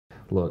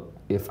look,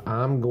 if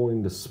I'm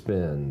going to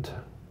spend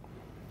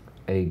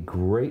a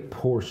great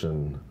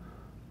portion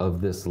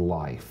of this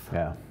life,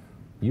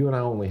 you and I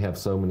only have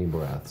so many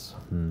breaths.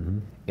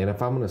 And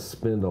if I'm going to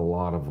spend a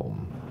lot of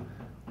them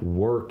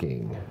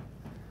working,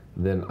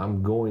 then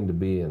I'm going to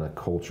be in a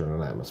culture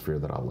and an atmosphere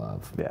that I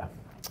love.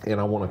 And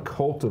I want to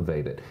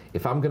cultivate it.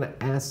 If I'm going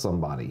to ask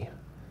somebody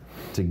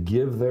to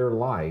give their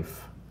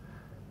life,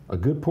 a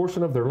good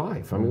portion of their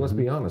life, I mean, let's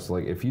be honest,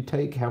 like if you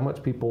take how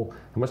much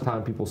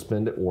time people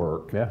spend at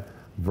work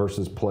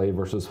versus play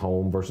versus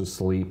home versus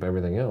sleep,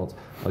 everything else,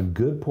 a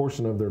good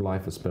portion of their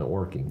life is spent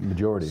working.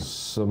 Majority.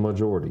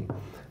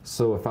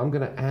 So if I'm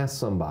going to ask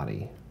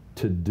somebody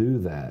to do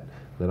that,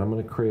 then I'm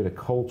going to create a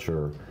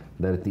culture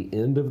that at the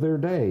end of their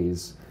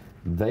days,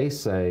 they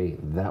say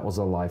that was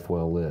a life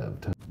well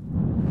lived.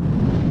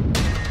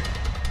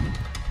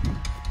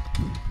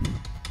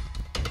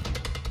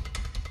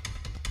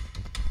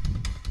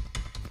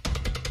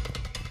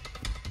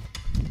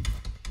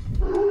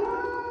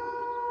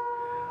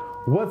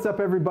 What's up,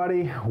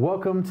 everybody?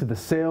 Welcome to the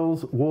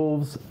Sales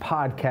Wolves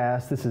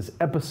podcast. This is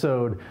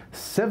episode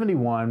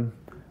 71.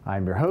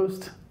 I'm your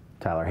host,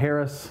 Tyler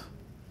Harris.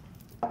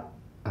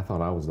 I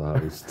thought I was the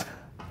host.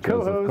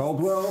 Co-host.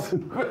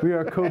 Caldwell. We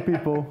are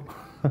co-people.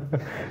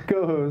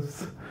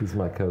 Co-hosts. He's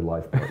my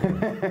co-life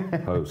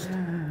partner. Host.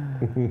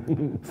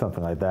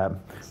 Something like that.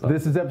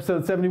 This is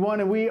episode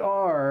 71, and we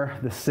are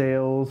the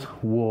Sales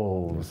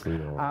Wolves. Yes, we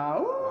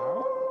are.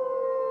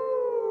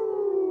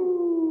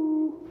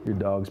 Your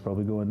dog's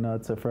probably going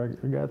nuts. I forgot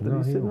that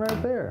he's sitting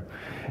right there.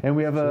 And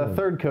we have a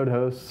third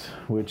co-host,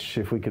 which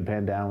if we could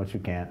pan down, which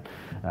we can't,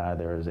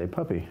 there is a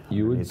puppy.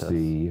 You would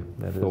see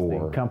that Thor.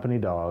 is the company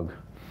dog.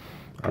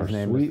 Our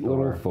sweet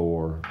little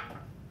Thor.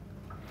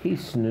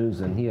 He's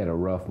snoozing. He had a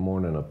rough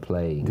morning of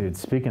play. Dude,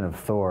 speaking of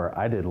Thor,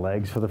 I did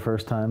legs for the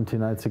first time 2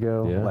 nights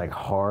ago, like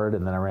hard,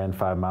 and then I ran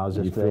 5 miles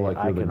yesterday. Feel like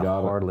I can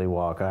hardly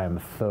walk. I am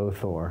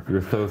Thor.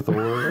 You're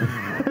Thor?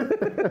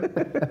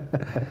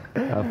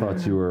 I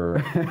thought you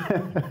were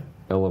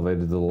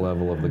elevated to the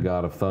level of the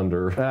God of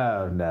Thunder.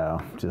 Oh,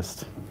 no,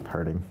 just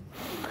hurting.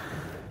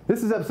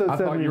 This is episode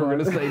 71. I thought you were going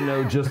to say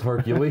no, just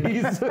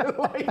Hercules.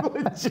 Like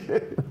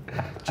legit.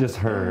 Just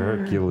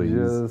Hercules.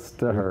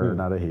 Just a her,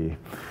 not a he.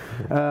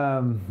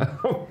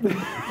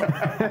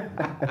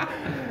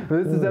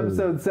 This is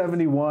episode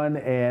 71,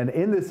 and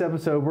in this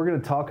episode we're going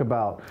to talk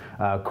about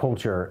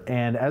culture.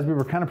 And as we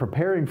were kind of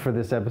preparing for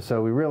this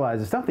episode, we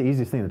realized it's not the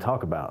easiest thing to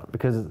talk about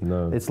because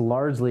it's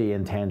largely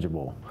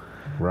intangible.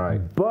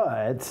 Right.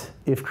 But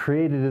if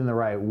created in the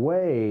right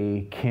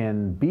way,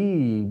 can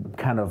be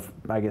kind of,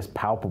 I guess,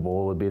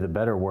 palpable would be the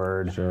better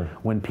word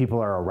when people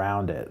are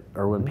around it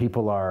or when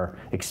people are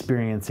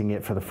experiencing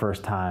it for the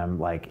first time,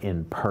 like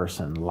in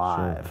person,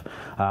 live,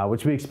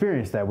 which we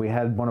experienced that. We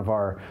had one of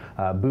our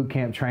boot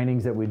camp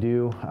trainings that we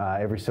do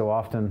every so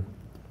often.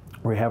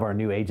 We have our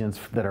new agents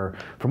that are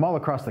from all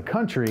across the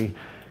country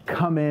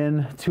come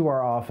in to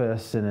our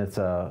office, and it's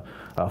a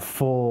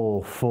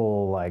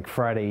full like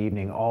Friday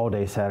evening, all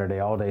day Saturday,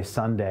 all day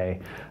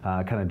Sunday,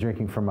 kind of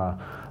drinking from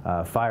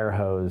a fire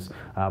hose.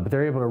 But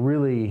they're able to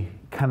really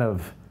kind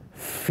of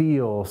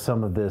feel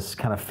some of this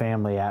kind of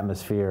family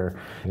atmosphere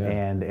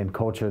and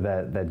culture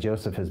that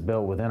Joseph has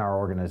built within our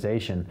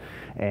organization.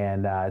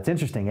 And it's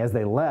interesting, as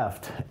they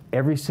left,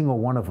 every single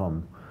one of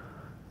them,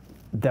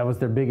 that was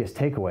their biggest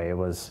takeaway. It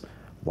was,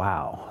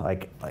 wow,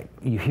 like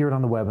you hear it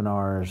on the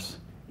webinars,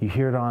 you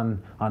hear it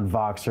on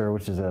Voxer,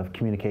 which is a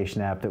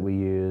communication app that we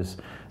use.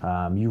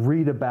 You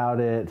read about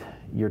it,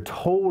 you're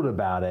told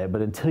about it,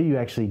 but until you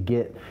actually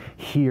get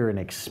here and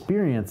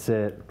experience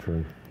it,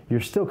 you're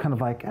still kind of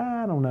like,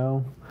 I don't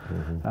know.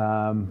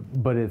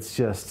 But it's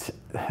just,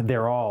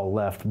 they're all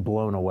left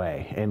blown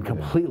away and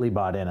completely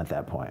bought in at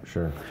that point.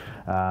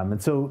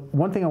 And so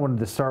one thing I wanted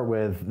to start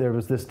with, there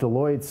was this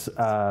Deloitte's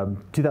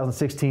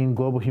 2016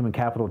 Global Human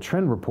Capital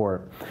Trend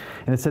Report,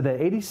 and it said that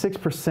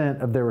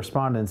 86% of their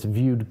respondents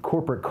viewed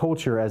corporate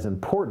culture as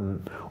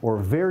important or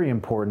very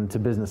important to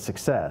business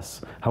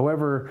success.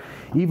 However,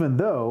 even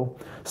though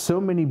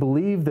so many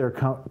believe their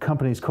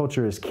company's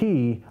culture is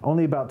key,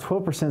 only about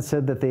 12%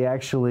 said that they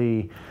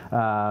actually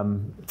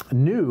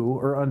knew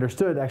or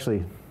understood.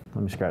 Actually,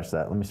 let me scratch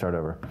that. Let me start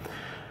over.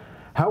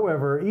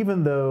 However,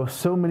 even though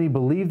so many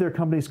believe their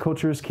company's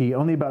culture is key,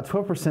 only about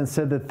 12%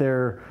 said that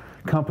their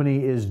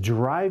company is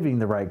driving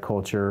the right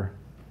culture,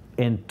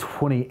 and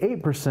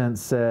 28%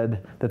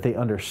 said that they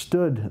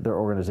understood their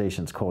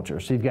organization's culture.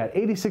 So you've got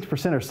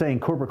 86% are saying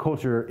corporate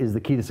culture is the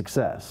key to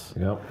success.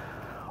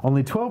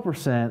 Only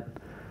 12%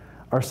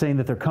 are saying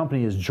that their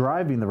company is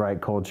driving the right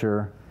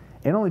culture,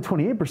 and only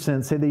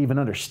 28% say they even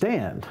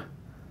understand.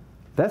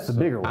 That's the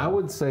bigger one. I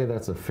would say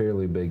that's a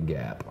fairly big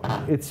gap. I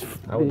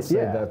would say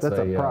that's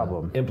a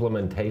problem.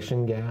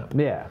 Implementation gap.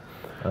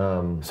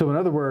 So in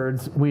other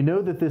words, we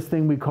know that this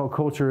thing we call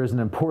culture is an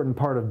important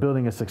part of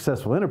building a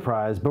successful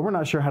enterprise, but we're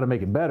not sure how to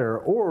make it better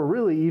or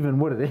really even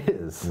what it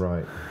is.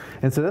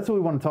 And so that's what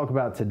we want to talk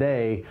about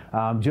today.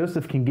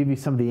 Joseph can give you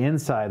some of the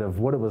insight of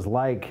what it was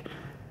like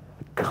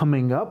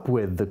coming up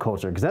with the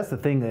culture, because that's the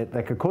thing, that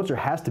like a culture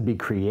has to be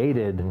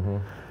created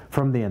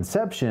from the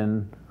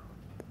inception.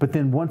 But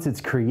then once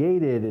it's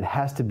created, it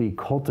has to be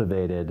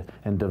cultivated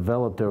and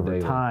developed over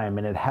time,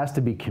 and it has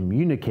to be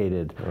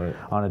communicated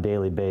on a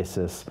daily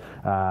basis.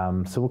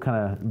 So we'll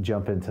kind of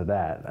jump into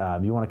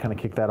that. You want to kind of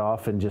kick that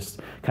off and just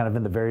kind of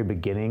in the very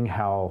beginning,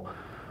 how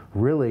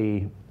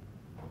really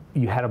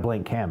you had a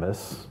blank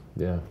canvas,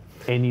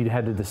 and you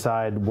had to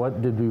decide,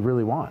 what did we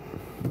really want?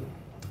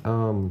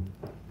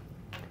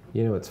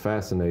 You know, it's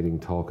fascinating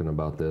talking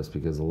about this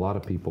because a lot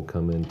of people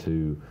come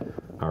into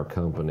our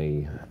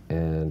company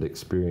and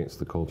experience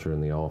the culture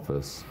in the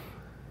office.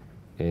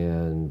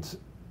 And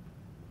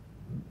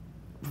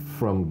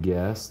from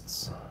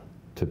guests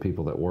to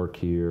people that work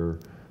here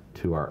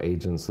to our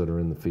agents that are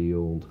in the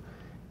field,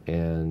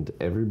 and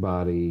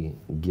everybody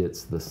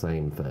gets the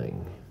same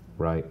thing,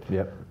 right?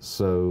 Yep.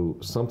 So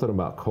something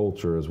about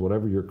culture is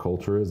whatever your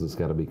culture is, it's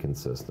got to be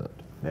consistent.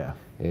 Yeah.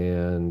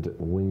 And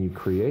when you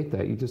create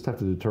that, you just have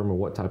to determine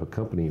what type of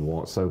company you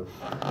want. So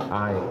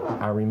I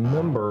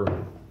remember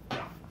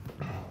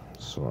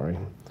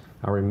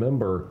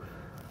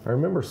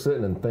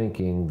sitting and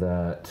thinking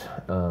that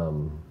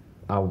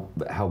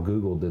how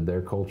Google did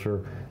their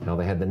culture, how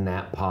they had the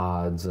nap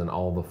pods and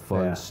all the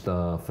fun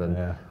stuff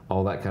and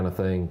all that kind of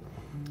thing.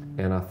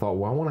 And I thought,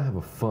 well, I want to have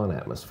a fun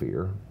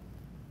atmosphere.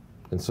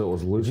 And so it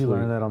was loosely. Did you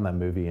learn that on that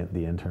movie,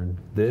 The Intern?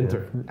 The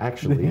Intern,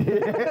 actually.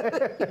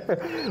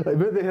 I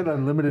bet they had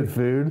unlimited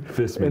food.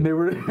 Fist me. And they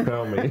were.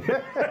 Found me.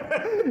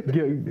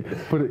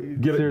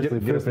 Get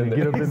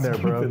up in there,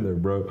 bro. Get in there,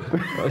 bro.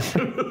 We're just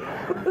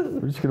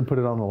going to put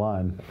it on the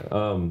line.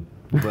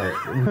 But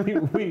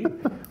we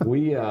it's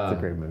a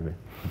great movie.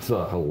 It's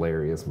a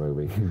hilarious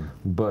movie.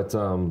 But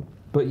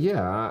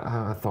yeah,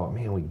 I thought,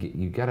 man,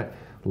 you got to,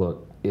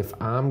 look, if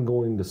I'm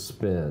going to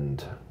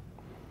spend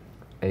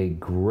a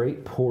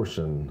great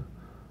portion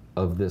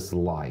of this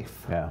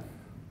life.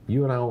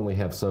 You and I only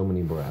have so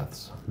many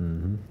breaths.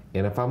 And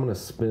if I'm going to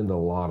spend a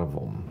lot of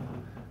them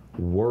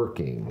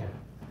working,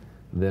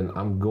 then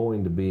I'm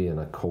going to be in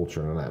a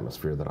culture and an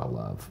atmosphere that I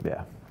love.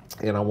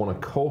 And I want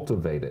to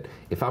cultivate it.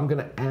 If I'm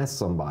going to ask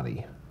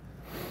somebody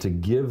to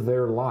give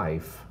their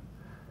life,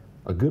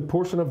 a good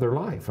portion of their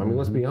life, I mean,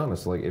 let's be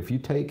honest, like if you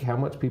take how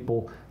much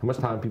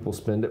time people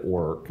spend at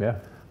work,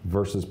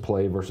 versus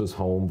play versus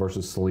home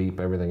versus sleep,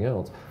 everything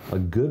else, a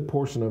good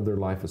portion of their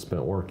life is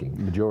spent working.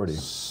 Majority.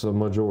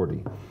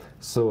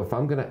 So if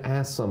I'm going to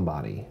ask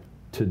somebody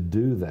to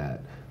do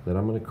that, then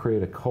I'm going to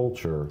create a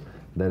culture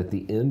that at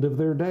the end of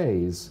their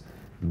days,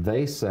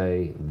 they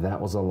say that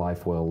was a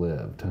life well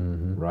lived,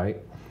 right?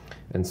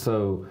 And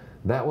so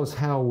that was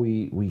how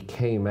we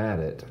came at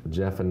it,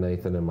 Jeff and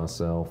Nathan and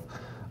myself,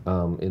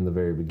 in the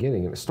very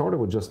beginning. And it started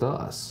with just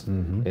us.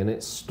 And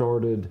it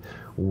started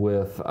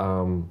with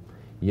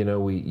you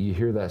know, you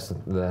hear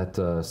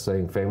that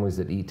saying, families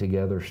that eat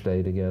together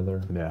stay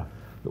together.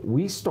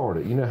 We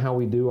started, you know how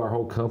we do our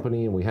whole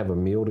company and we have a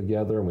meal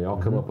together and we all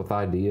come up with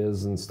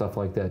ideas and stuff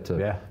like that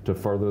to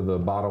further the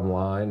bottom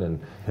line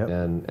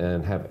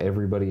and have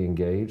everybody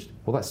engaged.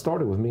 Well, that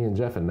started with me and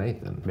Jeff and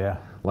Nathan.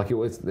 Like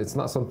it's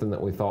not something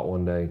that we thought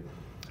one day,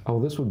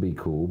 oh, this would be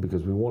cool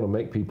because we want to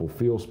make people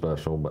feel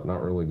special but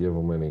not really give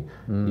them any,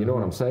 you know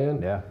what I'm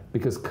saying?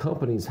 Because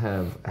companies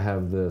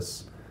have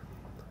this,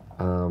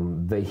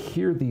 they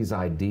hear these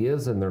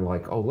ideas and they're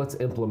like, oh, let's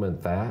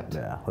implement that.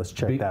 Let's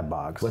check that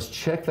box. Let's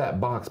check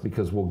that box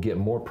because we'll get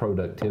more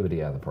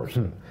productivity out of the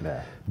person.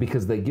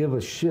 Because they give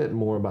a shit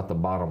more about the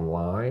bottom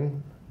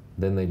line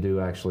than they do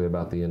actually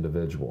about the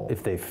individual.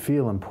 If they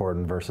feel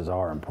important versus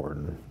are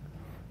important,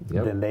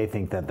 then they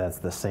think that that's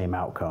the same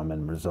outcome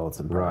and results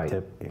in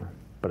productivity.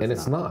 But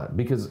it's not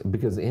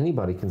because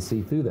anybody can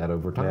see through that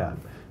over time.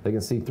 They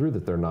can see through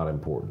that they're not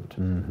important.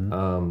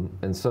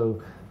 And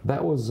so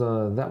that was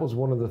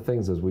one of the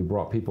things as we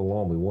brought people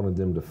on. We wanted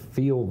them to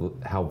feel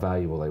how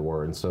valuable they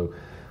were, and so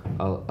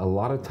a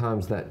lot of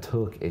times that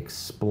took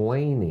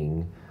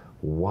explaining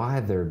why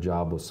their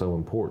job was so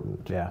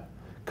important.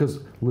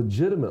 Because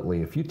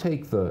legitimately, if you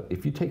take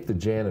the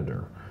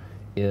janitor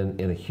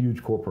in a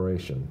huge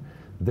corporation,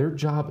 their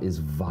job is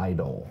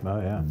vital.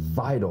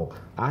 Vital.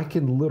 I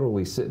can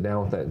literally sit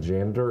down with that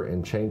janitor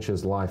and change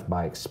his life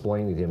by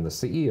explaining to him. The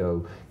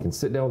CEO can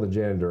sit down with the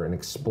janitor and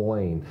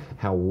explain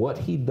how what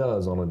he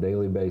does on a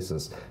daily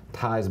basis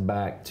ties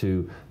back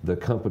to the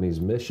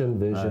company's mission,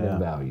 vision, and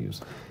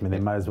values. I mean, they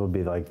might as well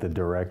be like the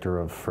director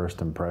of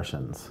first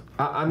impressions.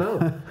 I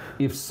know.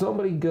 If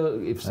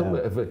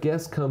a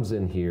guest comes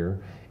in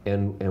here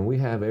and we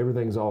have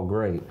everything's all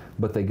great,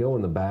 but they go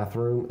in the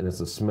bathroom and it's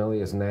the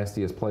smelliest,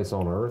 nastiest place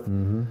on earth.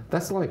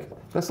 That's like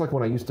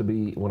when I used to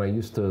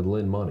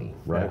lend money,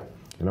 right?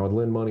 And I would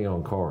lend money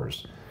on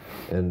cars,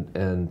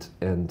 and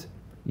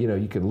you know,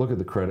 you can look at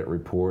the credit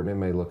report and it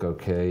may look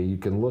okay. You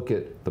can look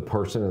at the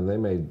person and they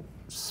may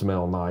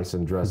smell nice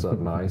and dress up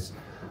nice,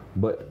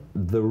 but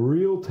the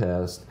real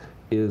test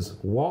is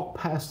walk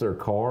past their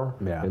car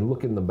and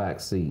look in the back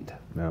seat.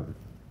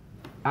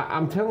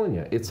 I'm telling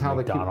you, it's how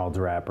McDonald's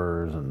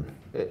wrappers and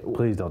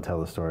please don't tell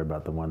the story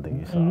about the one thing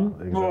you saw.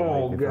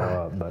 Oh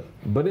God!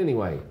 But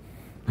anyway,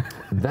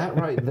 that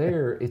right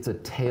there, it's a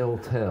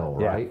telltale,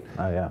 right?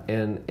 Oh, yeah.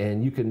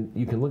 And you can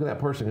look at that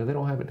person and they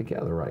don't have it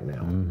together right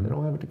now. They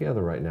don't have it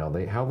together right now.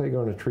 How they're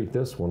going to treat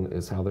this one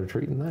is how they're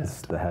treating that.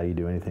 It's how you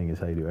do anything is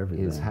how you do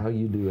everything. Is how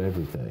you do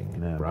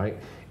everything, right?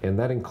 And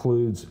that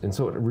includes, and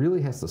so it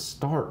really has to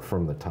start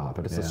from the top.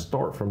 It has to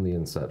start from the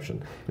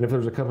inception. And if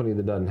there's a company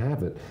that doesn't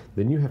have it,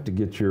 then you have to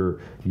get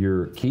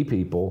your key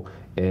people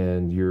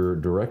and your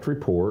direct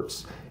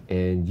reports,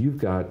 and you've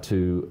got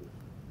to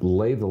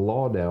lay the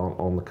law down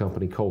on the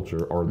company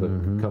culture or the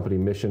company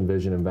mission,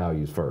 vision, and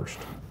values first.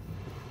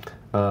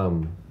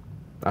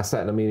 I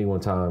sat in a meeting one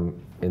time,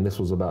 and this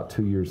was about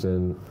 2 years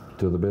into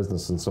the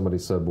business, and somebody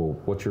said, well,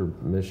 what's your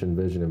mission,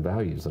 vision, and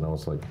values? And I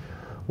was like,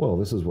 well,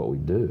 this is what we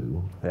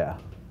do. Yeah.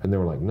 And they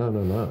were like, no,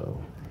 no,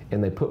 no.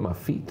 And they put my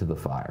feet to the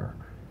fire.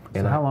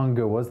 And how long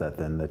ago was that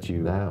then that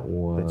you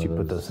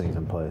put those things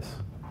in place?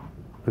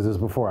 Because it was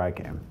before I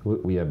came.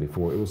 Yeah,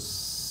 before. It was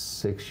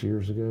 6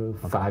 years ago,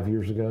 5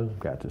 years ago.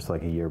 Got just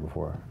like a year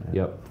before.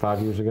 Yeah. Yep,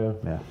 5 years ago.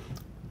 Yeah.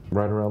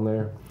 Right around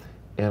there.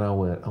 And I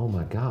went, oh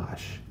my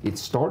gosh. It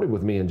started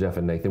with me and Jeff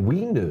and Nathan.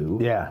 We knew.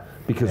 Yeah.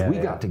 Because we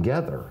got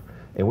together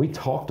and we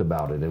talked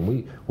about it and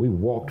we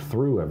walked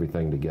through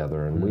everything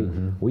together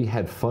and we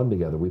had fun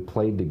together. We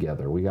played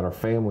together. We got our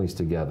families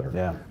together.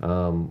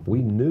 Yeah. We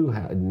knew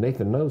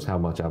Nathan knows how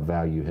much I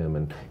value him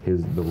and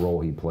the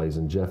role he plays,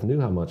 and Jeff knew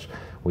how much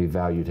we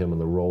valued him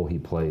and the role he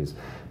plays.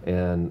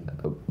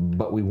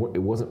 But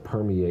it wasn't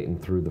permeating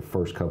through the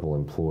first couple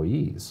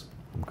employees.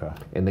 Okay.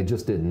 And they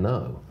just didn't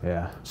know.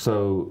 Yeah.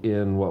 So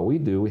in what we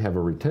do, we have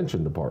a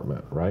retention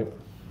department, right?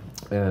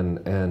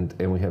 And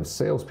we have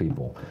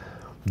salespeople.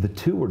 The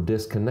two were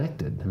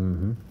disconnected.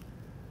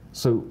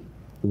 So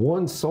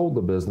one sold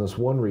the business,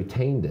 one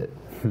retained it.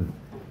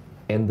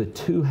 And the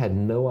two had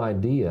no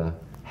idea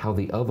how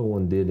the other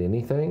one did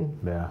anything.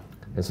 Yeah.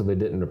 And so they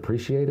didn't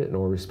appreciate it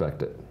nor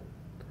respect it.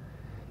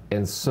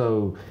 And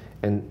so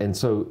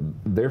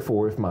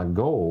therefore, if my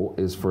goal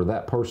is for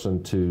that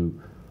person to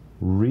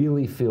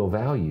really feel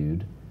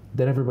valued,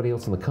 then everybody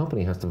else in the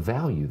company has to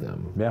value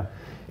them. Yeah.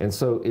 And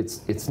so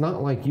it's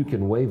not like you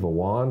can wave a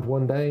wand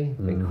one day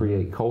and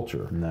create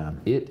culture. No.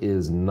 It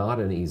is not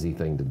an easy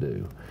thing to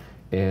do.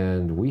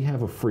 And we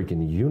have a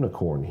freaking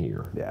unicorn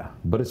here. Yeah.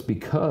 But it's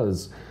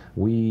because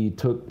we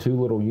took two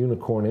little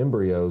unicorn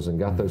embryos and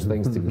got those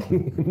things to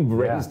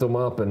raised them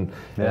up and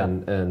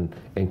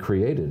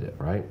created it,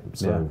 right?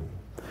 So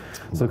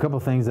a couple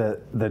of things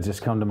that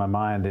just come to my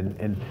mind,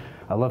 and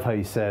I love how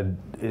you said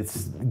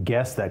it's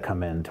guests that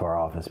come into our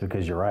office,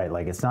 because you're right.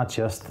 Like, it's not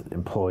just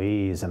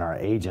employees and our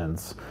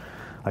agents.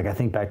 Like, I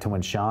think back to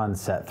when Sean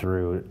sat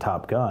through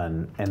Top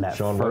Gun and that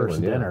first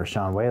dinner,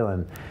 Sean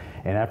Whalen.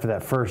 And after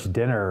that first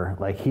dinner,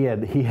 like he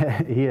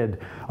had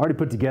already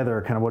put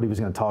together kind of what he was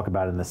going to talk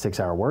about in the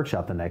 6-hour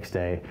workshop the next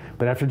day.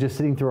 But after just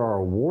sitting through our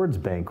awards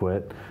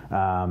banquet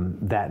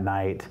that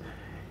night,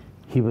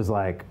 he was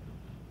like,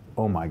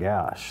 oh my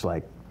gosh,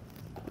 like,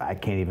 I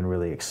can't even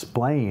really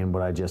explain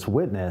what I just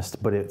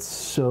witnessed, but it's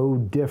so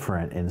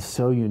different and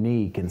so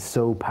unique and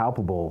so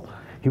palpable.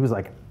 He was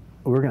like,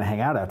 we're going to hang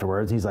out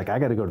afterwards. He's like, I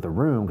got to go to the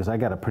room because I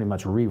got to pretty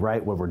much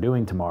rewrite what we're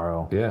doing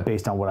tomorrow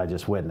based on what I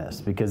just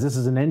witnessed. Because this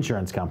is an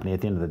insurance company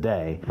at the end of the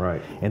day.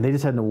 Right. And they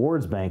just had an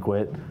awards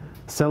banquet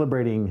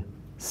celebrating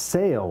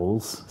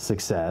sales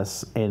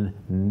success, and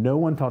no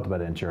one talked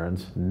about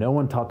insurance. No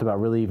one talked about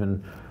really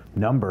even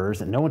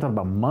numbers, and no one talked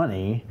about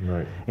money.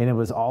 Right. And it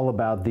was all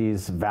about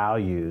these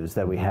values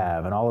that we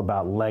have, and all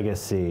about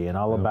legacy, and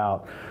all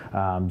about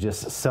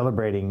just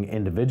celebrating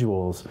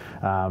individuals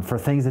for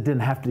things that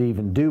didn't have to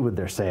even do with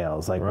their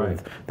sales, like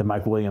with the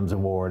Mike Williams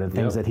Award and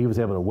things that he was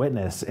able to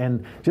witness.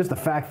 And just the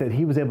fact that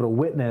he was able to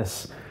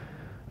witness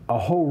a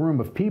whole room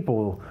of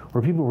people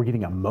where people were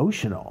getting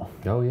emotional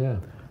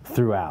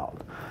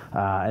throughout,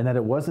 and that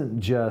it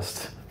wasn't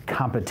just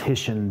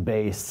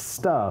competition-based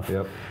stuff.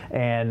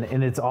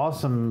 And it's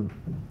awesome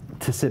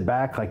to sit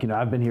back, like,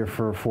 I've been here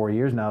for 4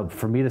 years now,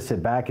 for me to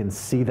sit back and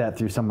see that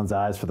through someone's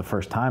eyes for the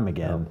first time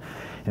again.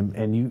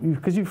 And you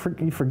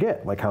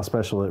forget like how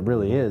special it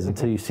really is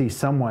until you see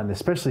someone,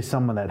 especially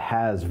someone that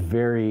has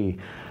very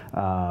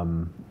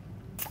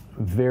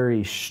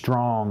very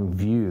strong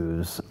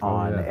views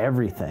on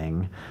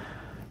everything,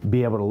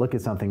 be able to look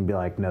at something and be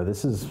like, no,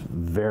 this is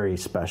very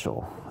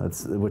special.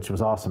 Which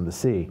was awesome to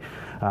see.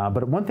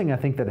 But one thing I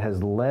think that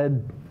has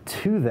led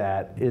to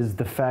that is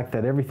the fact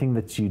that everything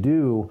that you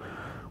do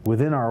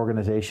within our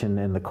organization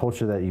and the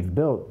culture that you've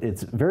built,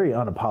 it's very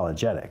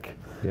unapologetic.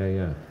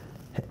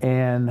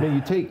 And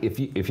you take, if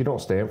you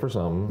don't stand for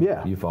something,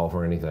 you fall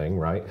for anything,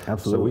 right?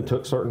 Absolutely. So we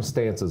took certain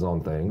stances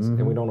on things,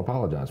 and we don't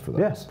apologize for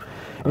those.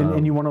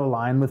 And you want to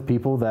align with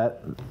people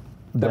that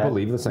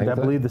believe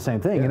the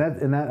same thing.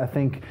 And that I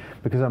think,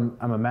 because I'm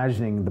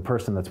imagining the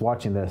person that's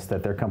watching this,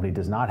 that their company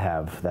does not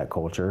have that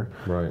culture,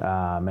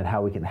 and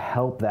how we can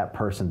help that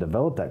person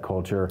develop that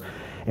culture.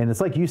 And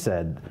it's like you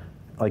said,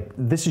 like,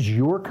 this is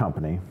your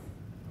company,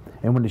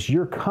 and when it's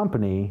your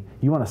company,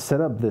 you want to set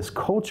up this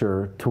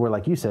culture to where,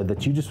 like you said,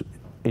 that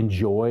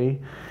enjoy,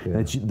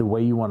 the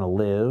way you want to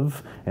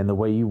live, and the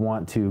way you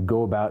want to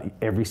go about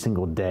every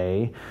single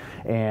day,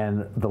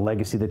 and the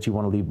legacy that you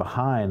want to leave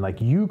behind.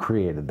 Like, you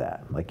created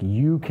that. Like,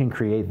 you can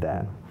create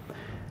that.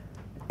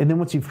 And then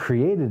once you've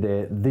created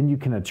it, then you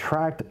can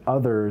attract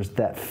others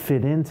that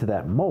fit into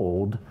that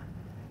mold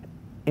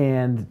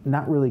and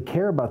not really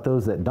care about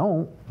those that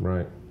don't.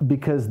 Right.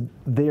 Because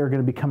they are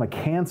going to become a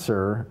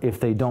cancer if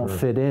they don't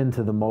fit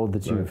into the mold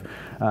that you've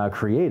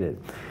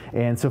created.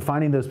 And so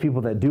finding those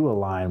people that do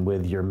align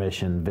with your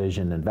mission,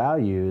 vision, and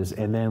values,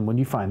 and then when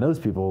you find those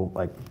people,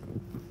 like,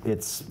 you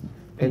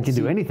can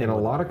do anything. And a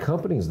lot of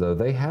companies, though,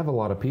 they have a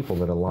lot of people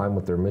that align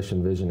with their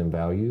mission, vision, and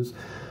values,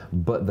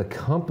 but the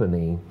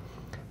company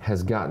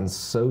has gotten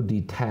so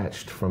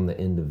detached from the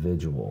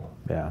individual.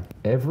 Yeah.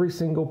 Every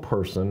single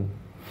person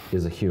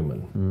is a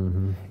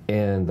human,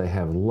 and they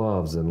have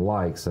loves and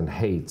likes and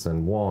hates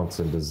and wants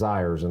and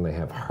desires, and they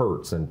have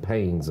hurts and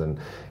pains, and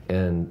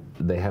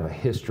they have a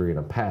history and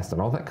a past,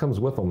 and all that comes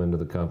with them into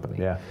the company.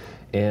 Yeah.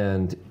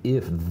 And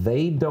if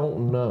they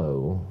don't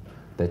know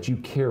that you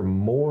care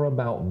more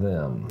about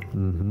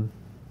them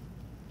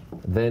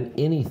than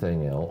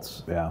anything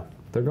else,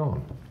 they're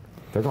gone.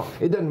 They're gone.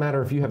 It doesn't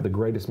matter if you have the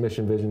greatest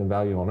mission, vision, and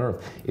value on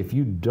earth. If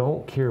you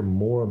don't care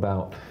more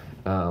about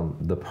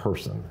the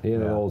person, you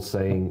know, the old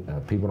saying,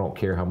 people don't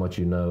care how much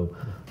you know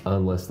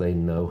unless they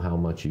know how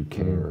much you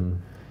care.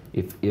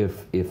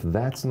 If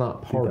that's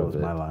not part of it. That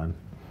was my line.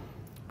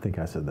 I think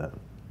I said that.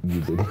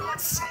 You did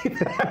not say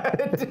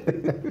that.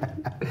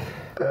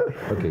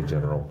 Okay,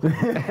 General.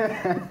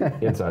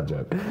 Inside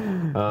joke.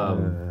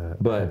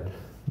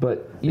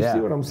 But you see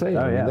what I'm saying?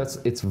 I mean,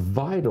 it's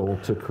vital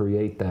to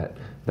create that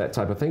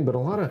type of thing. But a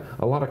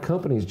lot of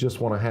companies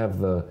just want to have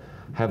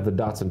the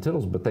dots and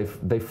tittles, but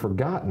they've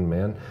forgotten,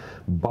 man.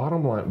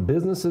 Bottom line,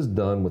 business is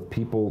done with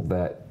people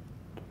that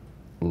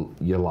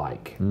you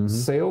like.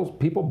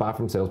 People buy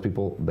from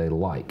salespeople they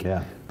like.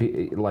 Yeah.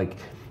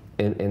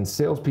 And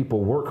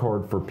salespeople work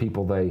hard for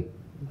people they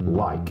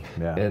like.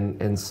 Yeah.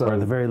 And so, or at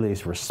the very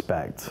least,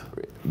 respect.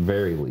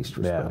 Very least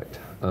respect.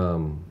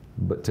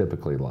 But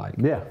typically like.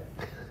 Yeah.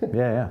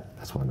 Yeah.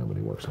 That's why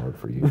nobody works hard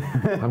for you.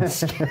 I'm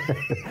just kidding.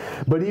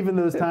 But even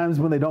those times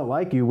when they don't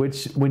like you,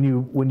 which when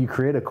you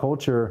create a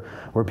culture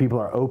where people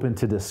are open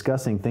to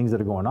discussing things that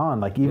are going on,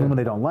 like even when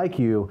they don't like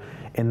you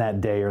in that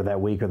day or that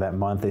week or that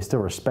month, they still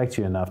respect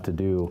you enough to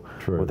do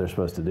what they're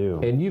supposed to do.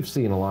 And you've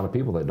seen a lot of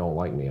people that don't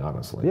like me,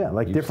 honestly. Yeah,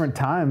 like different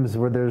times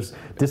where there's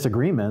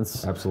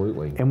disagreements.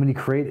 Absolutely. And when you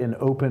create an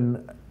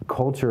open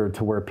culture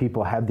to where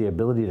people have the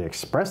ability to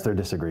express their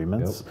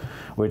disagreements,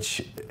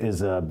 which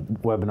is a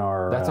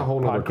webinar, that's a whole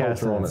nother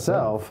podcast culture in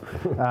itself.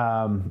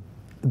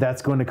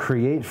 That's going to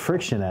create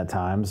friction at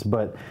times,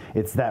 but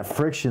it's that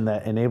friction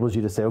that enables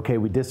you to say, okay,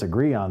 we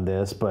disagree on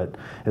this, but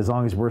as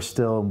long as we're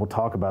still, and we'll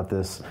talk about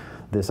this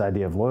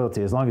idea of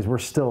loyalty, as long as we're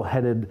still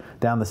headed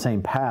down the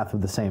same path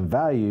with the same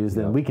values,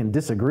 then we can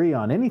disagree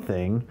on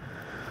anything.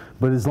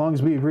 But as long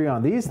as we agree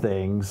on these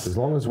things, as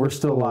long as we're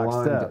still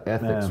lockstep,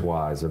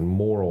 ethics-wise and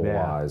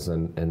moral-wise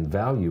and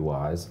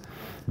value-wise,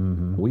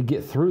 we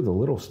get through the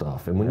little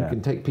stuff. And when you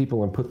can take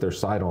people and put their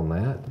sight on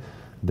that,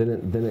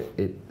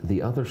 then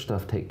the other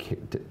stuff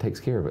takes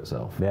care of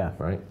itself. Yeah.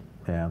 Right.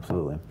 Yeah,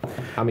 absolutely.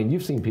 I mean,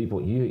 you've seen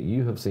people.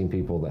 You have seen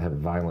people that have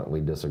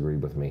violently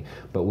disagreed with me,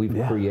 but we've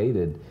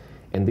created,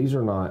 and these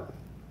are not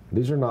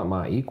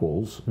my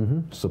equals,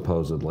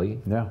 supposedly.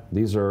 Yeah.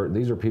 These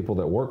are people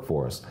that work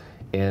for us.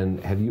 And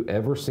have you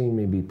ever seen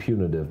me be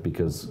punitive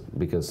because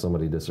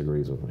somebody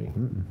disagrees with me?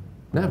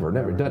 Never.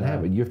 It doesn't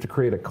happen. You have to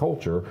create a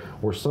culture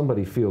where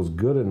somebody feels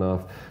good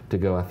enough to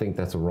go, I think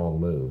that's a wrong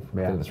move.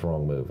 I think that's a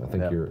wrong move. I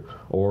think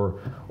or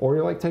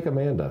you're like, take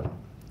Amanda,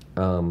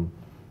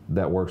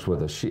 that works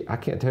with us. I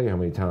can't tell you how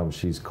many times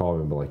she's called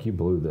me and be like, you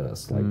blew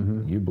this. Like,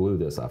 you blew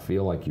this. I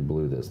feel like you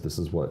blew this. This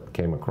is what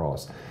came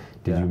across.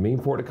 Did you mean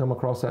for it to come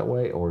across that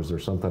way, or is there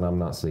something I'm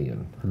not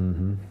seeing?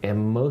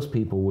 And most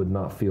people would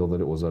not feel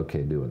that it was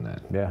okay doing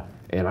that. Yeah.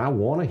 And I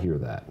want to hear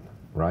that,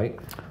 right?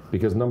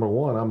 Because number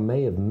one, I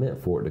may have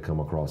meant for it to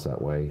come across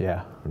that way.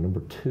 Yeah. Or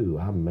number two,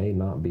 I may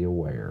not be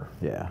aware.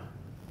 Yeah.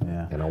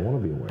 Yeah. And I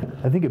want to be aware.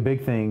 I think a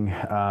big thing,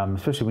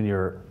 especially when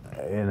you're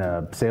in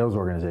a sales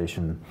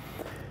organization,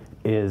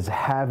 is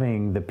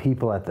having the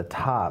people at the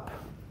top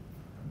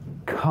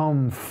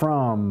come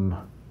from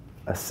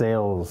a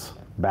sales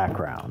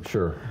background.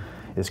 Sure.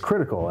 Is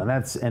critical, and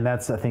that's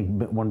I think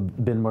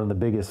been one of the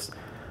biggest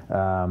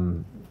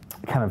kind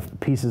of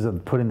pieces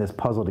of putting this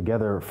puzzle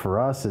together for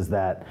us, is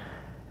that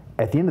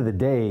at the end of the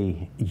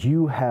day,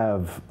 you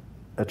have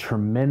a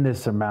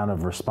tremendous amount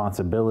of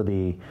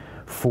responsibility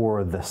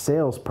for the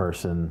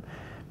salesperson,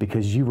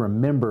 because you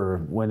remember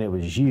when it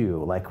was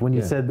you. Like when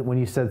you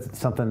said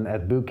something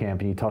at boot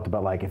camp and you talked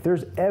about, like, if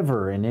there's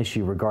ever an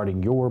issue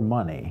regarding your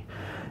money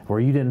where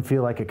you didn't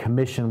feel like a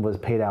commission was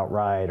paid out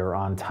right or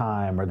on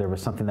time, or there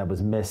was something that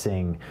was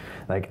missing,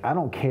 like, I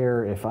don't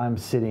care if I'm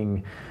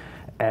sitting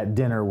at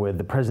dinner with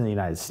the President of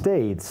the United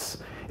States,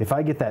 if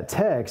I get that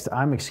text,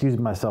 I'm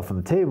excusing myself from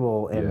the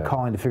table and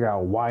calling to figure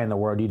out why in the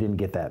world you didn't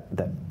get that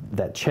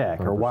check,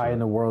 100%. Or why in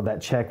the world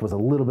that check was a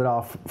little bit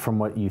off from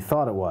what you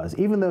thought it was,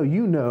 even though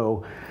you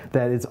know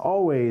that it's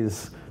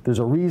always, there's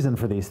a reason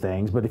for these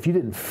things. But if you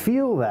didn't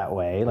feel that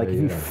way, like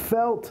if you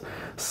felt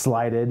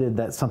slighted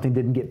that something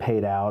didn't get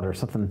paid out or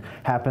something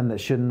happened that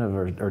shouldn't have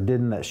or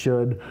didn't that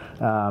should,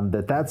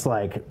 that's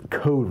like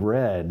code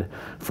red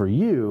for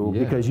you,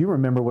 because you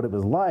remember what it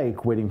was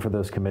like waiting for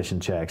those commission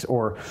checks,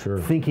 or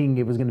thinking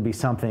it was going to be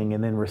something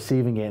and then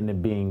receiving it and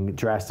it being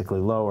drastically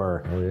lower,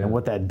 and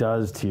what that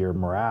does to your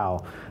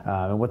morale,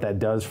 and what that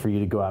does for you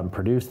to go out and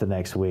produce the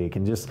next week.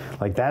 And just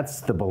like,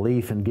 that's the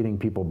belief in getting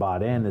people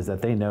bought in, is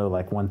that they know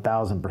like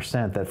 1,000%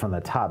 that from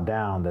the top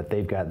down that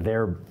they've got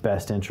their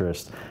best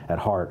interest at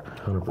heart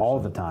 100%. All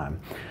the time.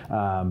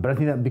 But I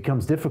think that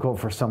becomes difficult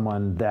for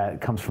someone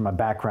that comes from a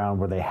background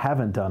where they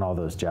haven't done all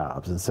those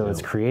jobs. And so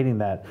it's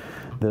creating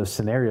those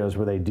scenarios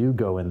where they do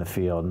go in the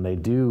field and they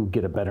do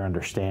get a better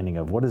understanding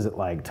of what is it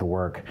like to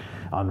work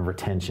on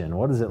retention,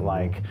 what is it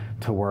like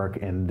to work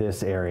in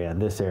this area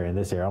and this area and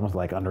this area, almost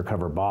like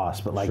undercover boss,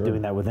 but like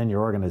doing that within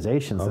your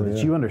organization, so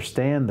that you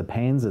understand the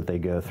pains that they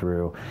go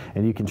through,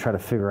 and you can try to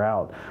figure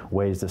out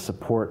ways to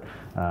support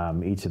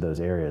each of those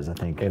areas. I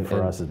think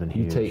for us has been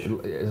huge.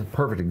 A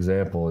perfect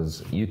example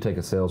is you take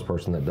a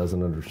salesperson that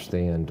doesn't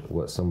understand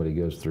what somebody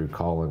goes through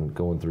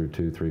going through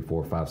 200, 300,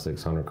 400, 500,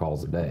 600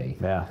 calls a day.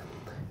 Yeah.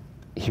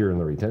 Here in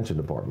the retention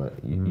department,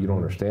 you don't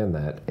understand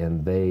that,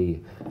 and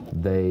they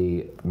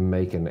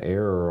make an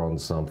error on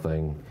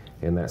something,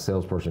 and that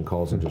salesperson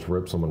calls and just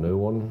rips them a new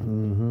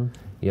one.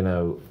 You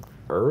know,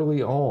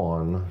 early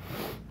on,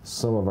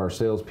 some of our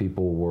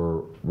salespeople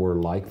were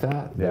like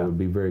that. They would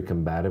be very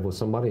combative with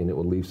somebody, and it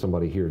would leave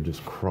somebody here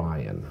just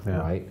crying,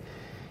 right?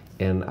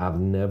 And I've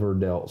never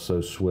dealt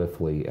so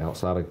swiftly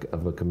outside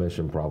of a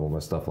commission problem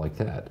and stuff like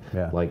that.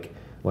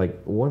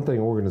 Like one thing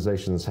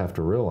organizations have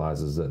to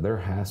realize is that there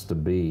has to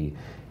be,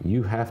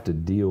 you have to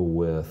deal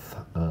with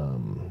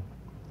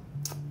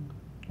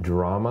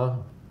drama.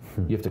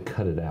 You have to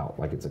cut it out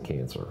like it's a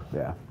cancer.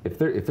 If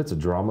it's a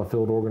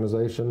drama-filled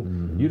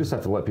organization, you just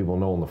have to let people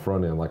know on the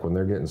front end, like when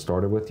they're getting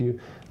started with you,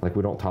 like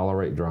we don't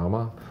tolerate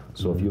drama.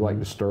 So if you like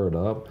to stir it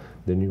up,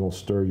 then you're gonna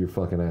stir your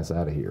fucking ass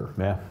out of here.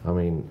 I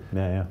mean,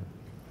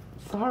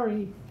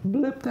 sorry,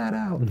 blip that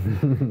out.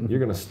 You're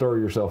going to stir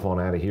yourself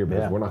on out of here,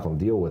 because we're not going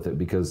to deal with it.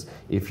 Because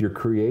if you're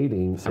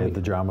creating, save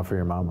the drama for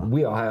your mama.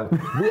 We all have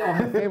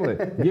family.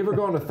 You ever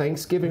go on to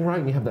Thanksgiving, right?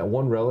 And you have that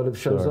one relative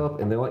shows up,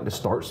 and they like to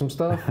start some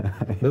stuff.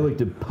 They like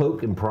to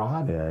poke and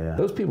prod.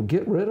 Those people,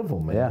 get rid of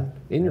them, man.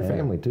 In your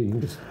family too. You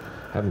can just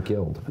have them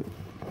killed.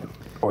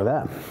 Or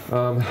that.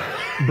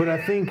 But I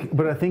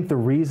think the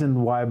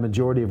reason why a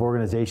majority of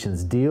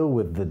organizations deal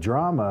with the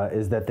drama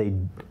is that they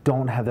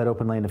don't have that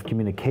open lane of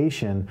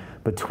communication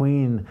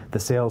between the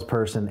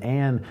salesperson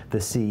and the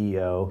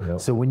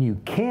CEO. So when you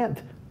can't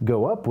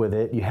go up with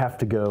it, you have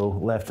to go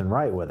left and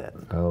right with it.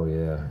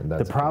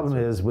 The problem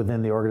is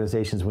within the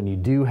organizations when you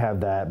do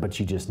have that, but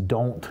you just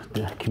don't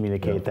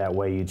communicate that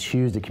way, you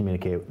choose to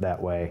communicate that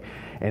way,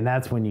 and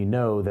that's when you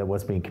know that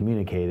what's being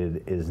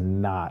communicated is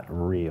not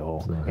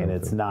real,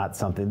 it's not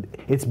something,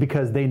 it's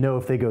because they know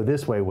if they go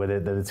this way with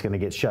it that it's going to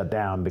get shut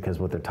down, because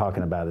what they're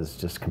talking about is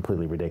just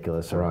completely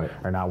ridiculous or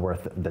not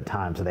worth the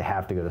time, so they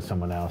have to go to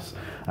someone else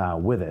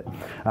with it.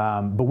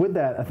 But with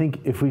that, I think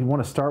if we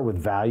want to start with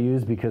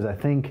values, because I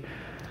think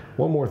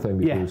one more thing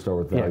before we start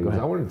with values,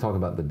 I wanted to talk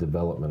about the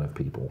development of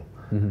people.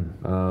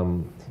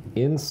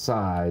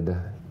 Inside,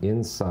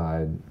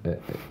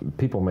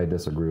 people may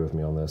disagree with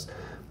me on this,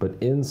 but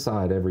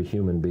inside every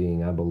human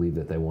being, I believe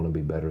that they want to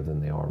be better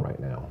than they are right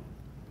now.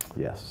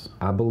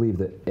 I believe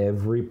that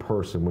every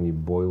person, when you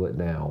boil it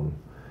down,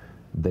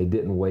 they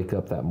didn't wake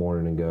up that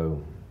morning and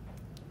go,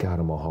 God,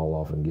 I'm gonna haul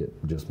off and get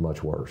just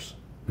much worse.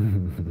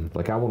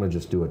 Like, I want to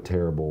just do a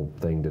terrible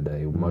thing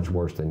today, much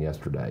worse than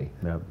yesterday.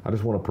 I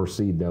just want to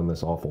proceed down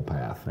this awful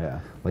path.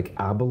 Like,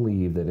 I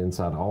believe that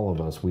inside all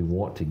of us, we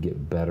want to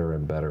get better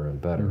and better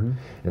and better.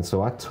 And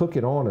so I took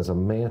it on as a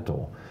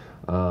mantle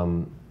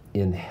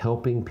in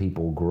helping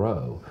people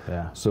grow.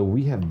 So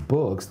we have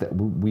books that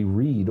we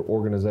read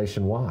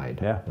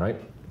organization-wide, right?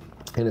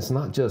 And it's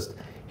not just,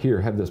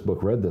 here, have this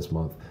book read this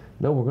month.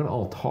 No, we're going to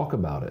all talk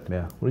about it.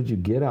 What did you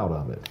get out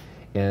of it?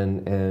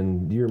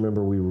 And do you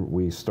remember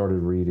we started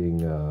reading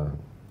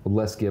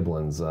Les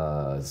Giblin's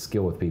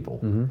Skill with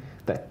People?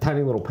 That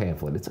tiny little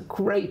pamphlet. It's a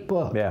great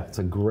book. It's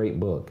a great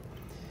book.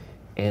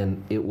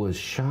 And it was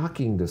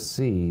shocking to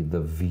see the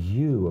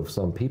view of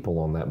some people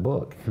on that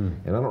book. And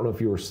I don't know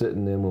if you were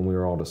sitting in when we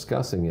were all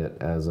discussing it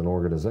as an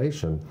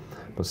organization,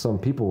 but some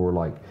people were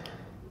like,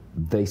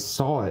 they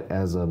saw it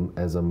as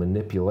a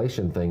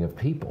manipulation thing of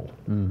people.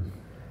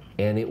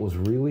 And it was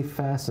really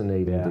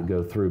fascinating to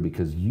go through,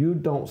 because you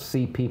don't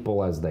see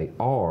people as they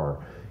are,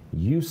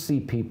 you see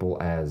people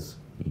as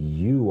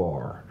you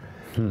are.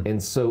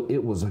 And so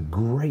it was a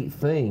great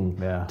thing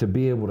to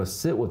be able to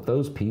sit with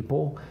those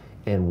people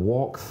and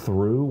walk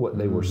through what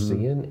they were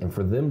seeing, and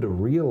for them to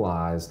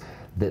realize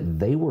that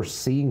they were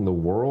seeing the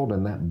world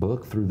in that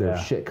book through their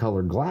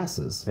shit-colored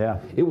glasses. Yeah.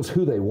 It was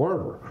who they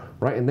were,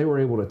 right? And they were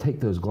able to take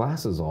those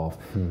glasses off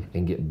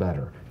and get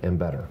better and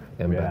better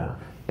and better.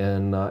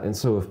 And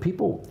so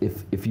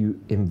if you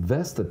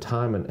invest the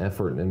time and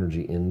effort and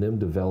energy in them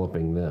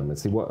developing them, and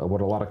see what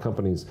a lot of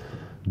companies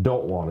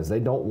don't want is they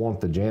don't want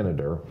the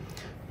janitor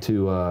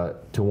to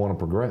want to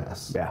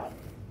progress. Yeah.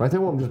 Right? They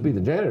want them to just be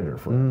the janitor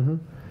for them.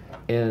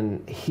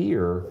 And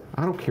here,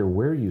 I don't care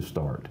where you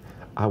start,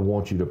 I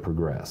want you to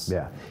progress.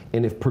 Yeah.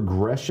 And if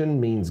progression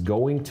means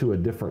going to a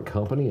different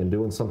company and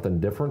doing something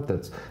different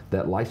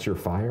that lights your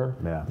fire,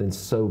 then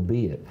so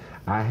be it.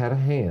 I had a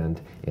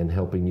hand in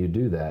helping you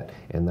do that,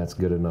 and that's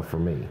good enough for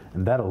me.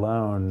 And that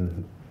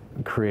alone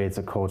creates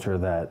a culture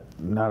that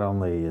not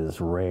only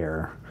is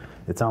rare,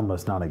 it's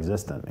almost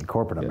non-existent in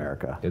corporate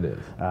America. It is.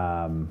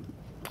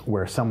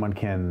 Where someone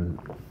can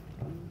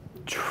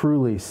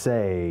truly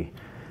say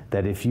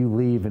that if you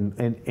leave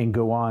and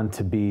go on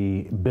to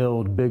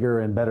build bigger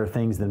and better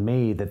things than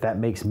me, that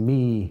makes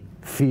me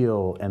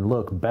feel and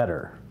look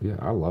better. Yeah,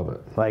 I love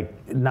it.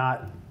 Like,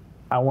 not,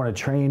 I want to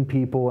train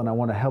people and I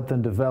want to help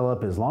them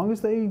develop, as long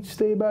as they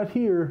stay about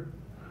here,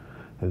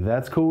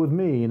 that's cool with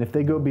me. And if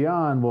they go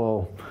beyond,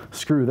 well,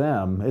 screw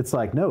them. It's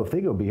like, no, if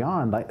they go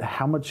beyond, like,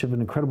 how much of an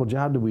incredible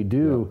job do we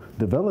do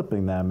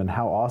developing them, and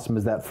how awesome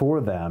is that for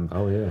them?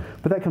 Oh, yeah.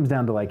 But that comes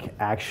down to, like,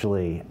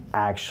 actually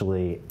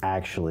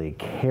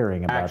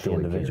caring about the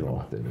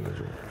individual.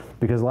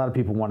 Because a lot of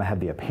people want to have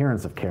the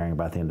appearance of caring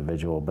about the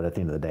individual, but at the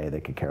end of the day,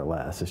 they could care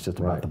less. It's just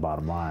about the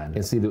bottom line.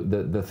 And see,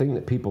 the thing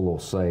that people will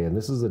say, and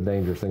this is a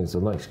dangerous thing, it's a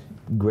nice,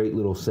 great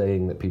little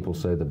saying that people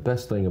say, the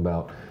best thing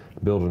about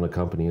building a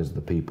company is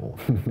the people.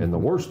 And the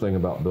worst thing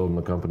about building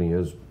a company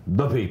is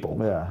the people.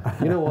 Yeah.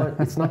 You know what?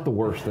 It's not the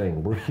worst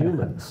thing. We're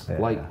humans.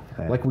 Like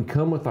we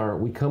come with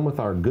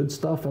our good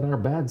stuff and our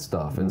bad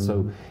stuff. And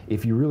so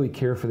if you really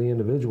care for the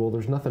individual,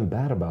 there's nothing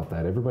bad about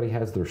that. Everybody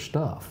has their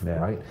stuff,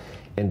 right?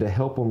 And to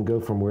help them go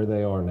from where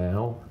they are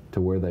now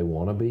to where they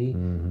want to be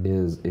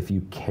is, if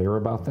you care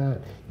about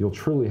that, you'll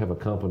truly have a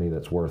company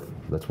that's worth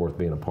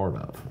being a part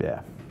of.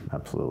 Yeah.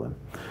 Absolutely.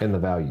 And the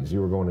values.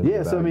 You were going into the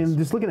values. So I mean,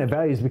 just looking at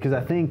values, because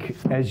I think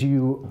as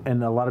you,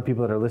 and a lot of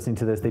people that are listening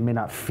to this, they may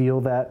not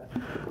feel that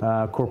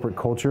corporate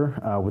culture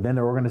within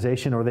their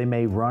organization, or they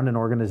may run an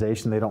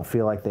organization, they don't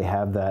feel like they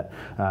have that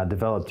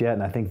developed yet.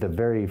 And I think the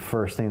very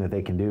first thing that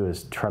they can do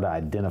is try to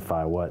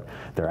identify what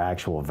their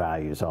actual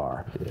values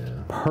are,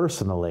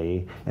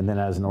 personally, and then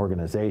as an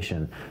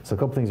organization. So a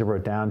couple things I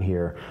wrote down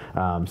here.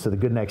 So the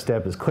good next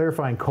step is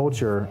clarifying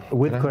culture.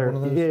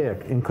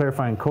 In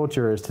clarifying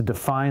culture is to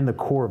define the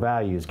core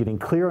values. Getting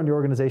clear on your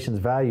organization's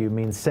value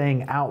means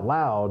saying out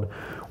loud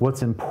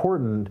what's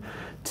important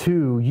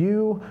to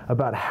you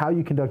about how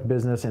you conduct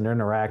business and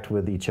interact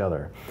with each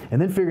other,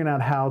 and then figuring out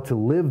how to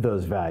live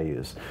those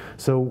values.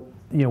 So,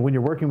 when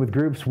you're working with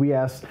groups, we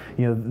ask,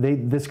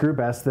 this group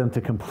asks them to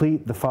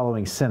complete the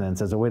following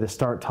sentence as a way to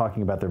start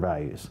talking about their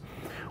values.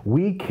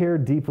 We care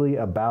deeply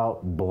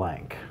about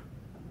blank.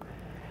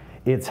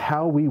 It's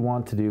how we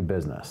want to do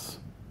business.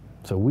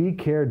 So we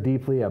care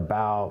deeply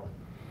about,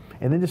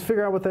 and then just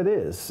figure out what that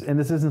is. And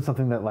this isn't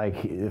something that,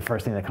 like, the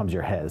first thing that comes to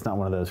your head. It's not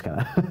one of those kind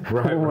of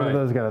of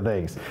those kind of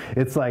things.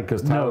 It's like,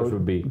 because Tyler's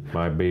would be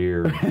my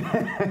beard.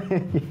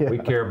 We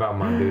care about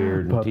my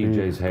beard and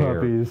TJ's hair.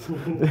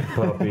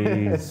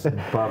 Puppies.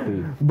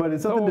 But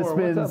it's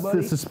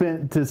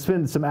something to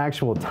spend some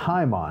actual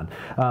time on.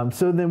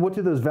 So then, what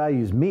do those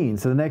values mean?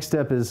 So the next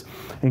step is,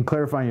 in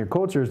clarifying your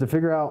culture, is to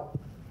figure out,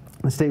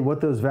 state what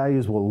those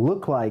values will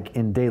look like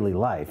in daily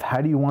life.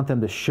 How do you want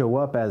them to show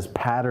up as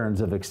patterns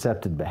of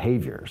accepted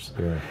behaviors?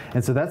 Yeah.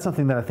 And so that's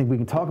something that I think we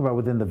can talk about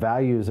within the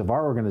values of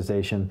our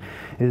organization,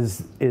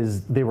 is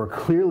they were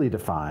clearly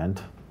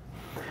defined,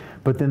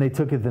 but then they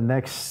took it the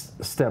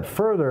next step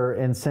further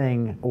in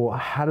saying, well,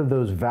 how do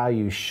those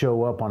values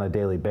show up on a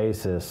daily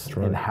basis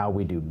in how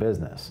we do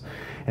business?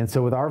 And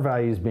so with our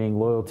values being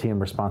loyalty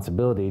and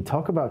responsibility,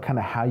 talk about kind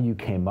of how you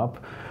came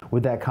up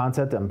with that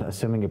concept. I'm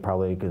assuming it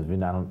probably, because we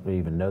don't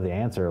even know the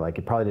answer, like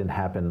it probably didn't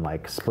happen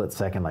like split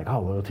second, like, oh,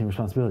 loyalty and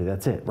responsibility,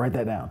 that's it, write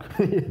that down.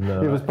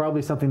 No, it was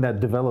probably something that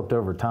developed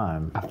over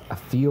time. I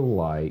feel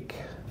like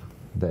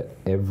that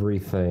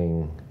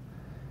everything,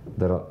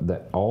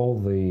 that all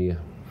the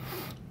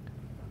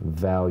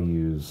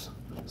values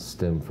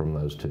stem from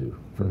those two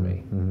for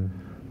me.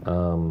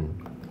 And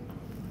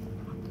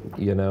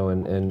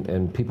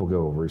people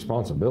go,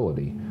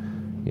 responsibility,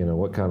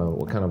 what kind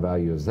of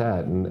value is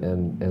that?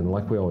 And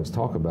like we always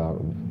talk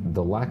about,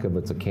 the lack of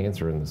it's a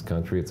cancer in this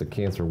country. It's a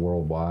cancer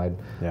worldwide.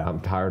 Yeah.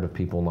 I'm tired of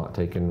people not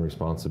taking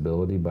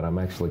responsibility, but I'm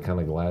actually kind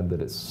of glad that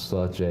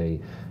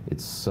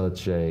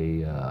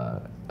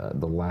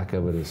the lack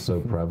of it is so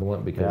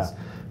prevalent,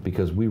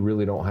 because we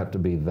really don't have to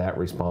be that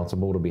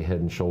responsible to be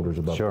head and shoulders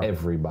above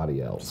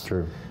everybody else. It's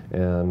true.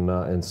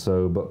 And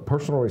so, but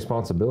personal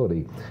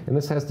responsibility, and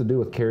this has to do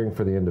with caring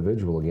for the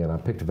individual. Again, I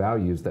picked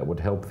values that would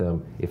help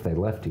them if they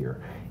left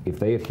here. If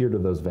they adhere to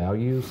those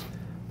values,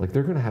 like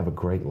they're going to have a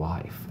great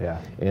life. Yeah.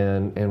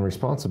 And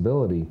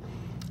responsibility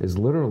is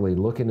literally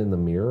looking in the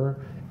mirror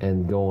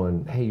and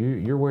going, hey,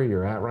 you're where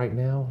you're at right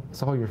now.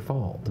 It's all your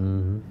fault.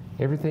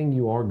 Everything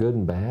you are, good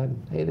and bad,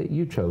 hey, that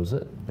you chose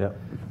it. Yep.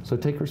 So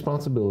take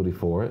responsibility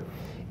for it.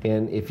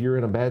 And if you're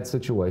in a bad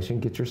situation,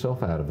 get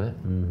yourself out of it,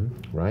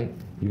 right?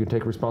 You can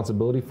take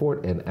responsibility for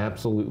it and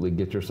absolutely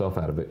get yourself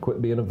out of it.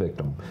 Quit being a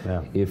victim.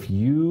 Yeah. If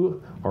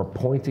you are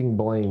pointing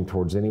blame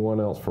towards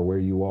anyone else for where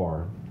you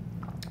are,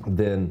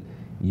 then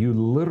you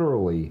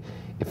literally,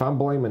 if I'm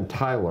blaming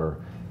Tyler,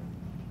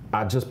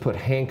 I just put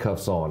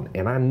handcuffs on,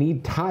 and I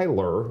need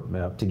Tyler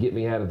to get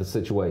me out of the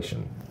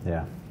situation.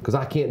 Yeah. Because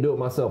I can't do it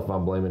myself if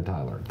I'm blaming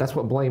Tyler. That's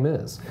what blame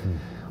is.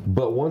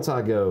 But once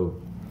I go,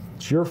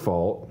 it's your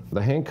fault,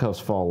 the handcuffs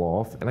fall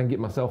off, and I can get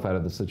myself out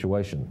of the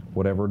situation,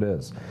 whatever it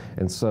is.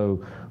 And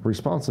so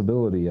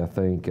responsibility, I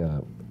think,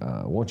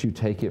 once you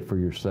take it for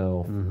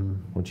yourself,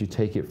 once you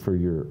take it for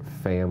your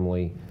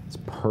family, it's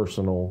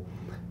personal.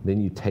 Then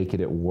you take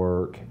it at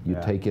work. You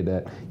take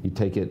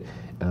it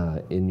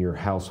in your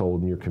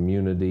household, in your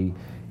community,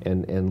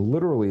 and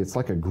literally, it's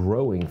like a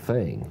growing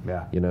thing.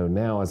 Yeah. You know,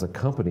 now as a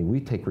company, we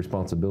take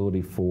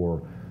responsibility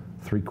for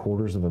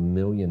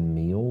 750,000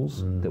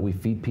 meals that we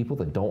feed people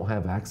that don't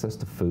have access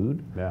to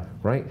food. Yeah.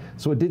 Right?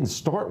 So it didn't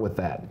start with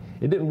that.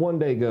 It didn't one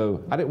day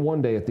go, I didn't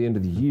one day at the end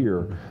of the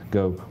year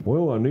go,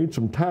 well, I need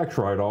some tax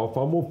write-off,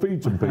 I'm gonna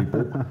feed some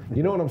people.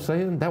 You know what I'm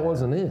saying? That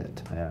wasn't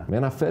it. Yeah.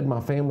 Man, I fed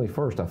my family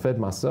first. I fed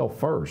myself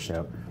first.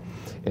 Yep.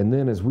 And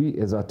then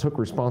as I took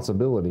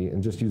responsibility,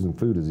 and just using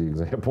food as the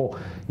example,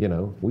 you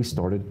know, we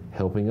started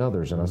helping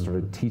others, and I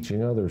started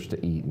teaching others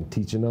to eat and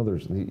teaching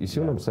others. You see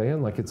what I'm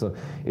saying? Like it's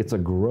a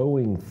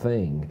growing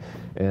thing.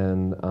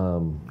 And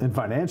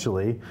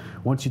financially,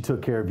 once you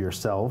took care of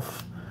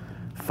yourself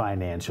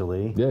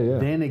financially,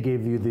 then it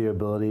gave you the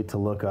ability to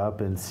look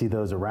up and see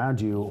those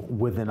around you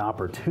with an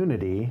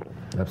opportunity.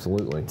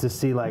 Absolutely. To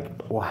see like,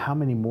 well, how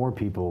many more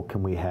people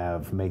can we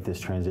have make this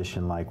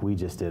transition like we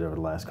just did over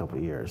the last couple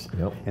of years?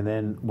 Yep. And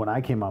then when I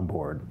came on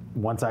board,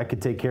 once I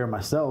could take care of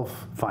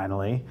myself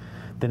finally,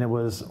 then it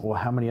was, well,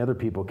 how many other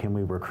people can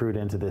we recruit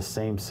into this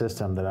same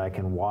system that I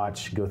can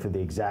watch go through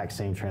the exact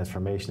same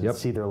transformation and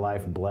see their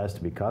life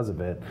blessed because of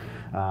it?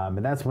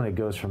 And that's when it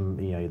goes from,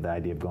 you know, the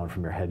idea of going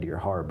from your head to your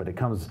heart, but it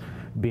comes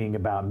being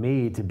about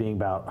me to being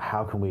about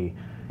how can we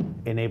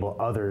enable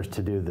others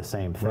to do the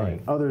same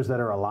thing, others that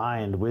are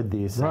aligned with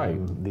these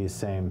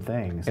same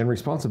things. And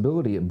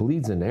responsibility, it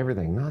bleeds into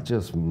everything, not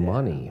just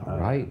money,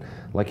 right?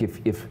 Like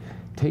if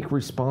take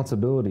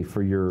responsibility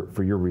for your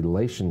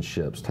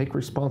relationships. Take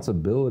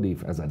responsibility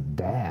as a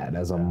dad,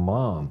 as a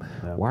mom.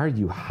 Why are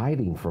you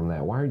hiding from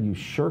that? Why are you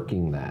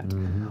shirking that?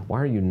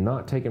 Why are you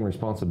not taking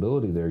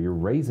responsibility there? You're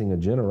raising a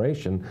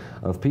generation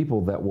of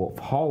people that will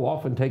haul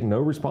off and take no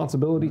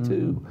responsibility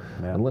too,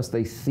 unless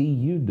they see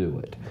you do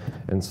it.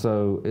 And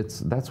so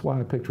that's why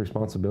I picked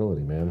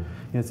responsibility, man.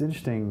 It's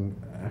interesting,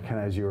 kind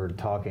of as you were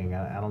talking,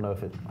 I don't know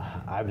if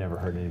I've never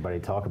heard anybody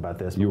talk about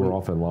this. You were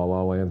off in La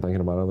La Land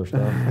thinking about other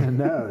stuff?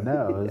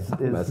 No. It's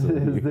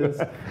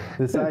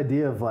this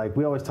idea of like,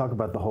 we always talk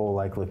about the whole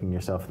like looking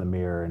yourself in the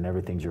mirror and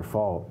everything's your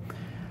fault.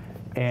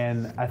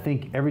 And I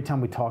think every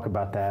time we talk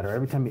about that, or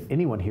every time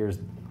anyone hears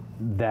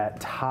that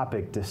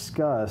topic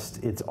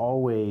discussed, it's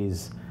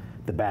always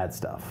the bad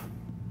stuff.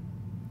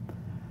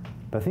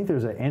 But I think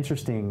there's an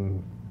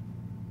interesting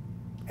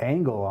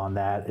angle on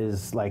that,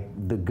 is like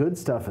the good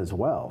stuff as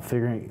well,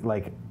 figuring,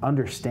 like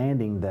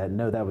understanding that,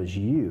 no, that was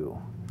you.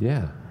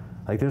 Yeah.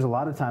 Like there's a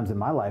lot of times in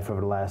my life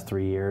over the last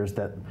 3 years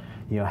that,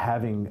 you know,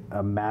 having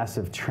a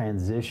massive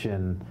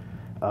transition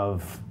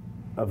of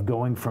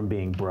going from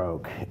being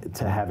broke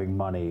to having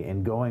money,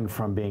 and going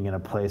from being in a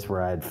place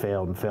where I had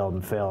failed and failed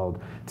and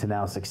failed to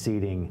now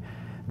succeeding,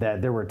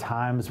 that there were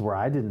times where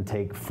I didn't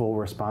take full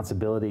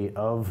responsibility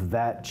of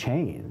that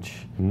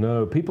change.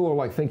 No, people are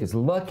like, think it's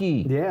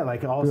lucky. Yeah,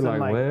 like all of a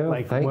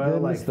sudden, thank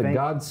goodness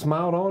God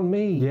smiled on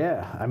me.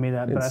 Yeah, I mean,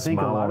 but I think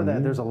a lot of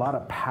that, there's a lot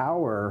of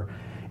power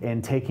in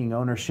taking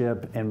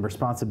ownership and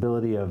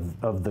responsibility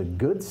of the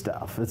good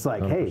stuff. It's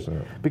like, 100%.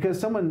 Hey, because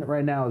someone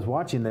right now is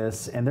watching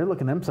this and they're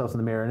looking themselves in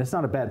the mirror, and it's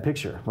not a bad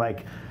picture.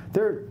 Like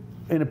they're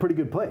in a pretty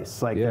good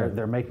place. Like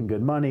they're making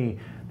good money,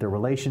 their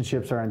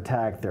relationships are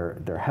intact,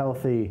 they're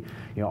healthy,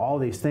 you know, all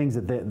these things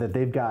that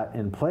they've got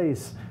in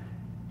place.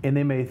 And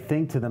they may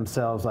think to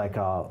themselves like,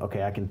 oh,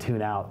 okay, I can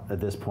tune out at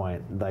this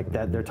point. Like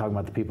that, they're talking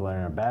about the people that are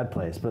in a bad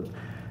place. But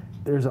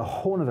there's a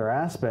whole other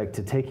aspect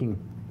to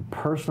taking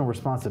personal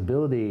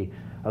responsibility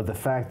of the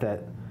fact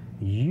that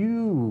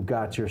you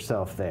got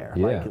yourself there.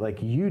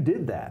 Like you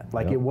did that.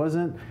 Like it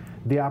wasn't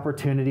the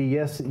opportunity.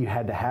 Yes, you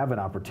had to have an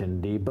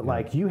opportunity, but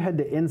like you had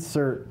to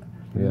insert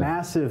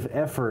massive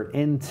effort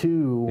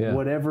into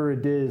whatever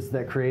it is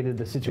that created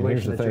the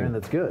situation that you're in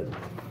that's good.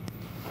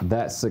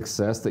 That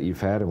success that you've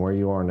had and where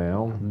you are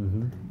now,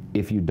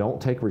 if you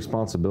don't take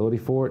responsibility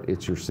for it,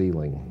 it's your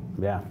ceiling.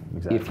 Yeah,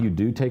 exactly. If you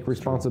do take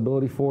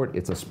responsibility for it,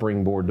 it's a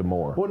springboard to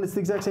more. Well, and it's the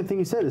exact same thing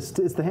you said. It's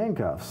the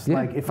handcuffs. Yeah.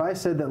 Like, if I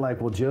said that, like,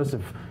 well,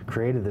 Joseph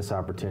created this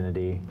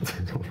opportunity.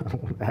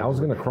 I was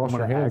going to cross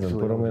your hands and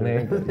put them in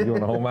handcuffs. You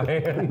want to hold my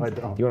hand? I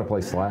don't. You want to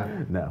play slap?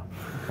 No.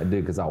 I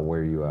did, because I'll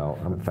wear you out.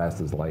 I'm fast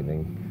as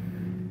lightning.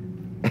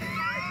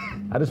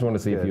 I just want to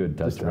see if you would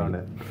touch me.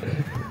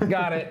 It.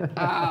 Got it.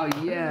 Oh,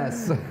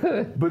 yes.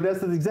 But that's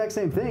the exact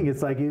same thing.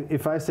 It's like,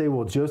 if I say,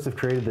 well, Joseph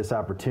created this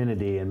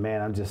opportunity, and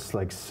man, I'm just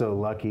like so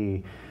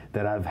lucky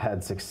that I've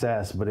had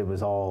success, but it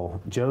was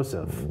all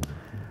Joseph.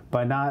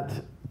 By not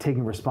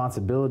taking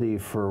responsibility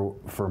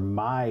for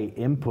my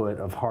input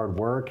of hard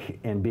work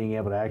and being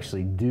able to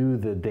actually do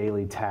the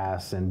daily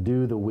tasks and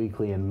do the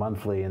weekly and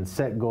monthly and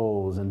set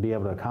goals and be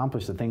able to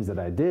accomplish the things that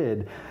I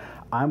did,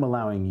 I'm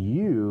allowing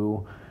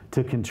you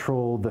to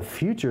control the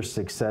future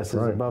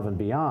successes above and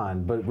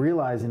beyond, but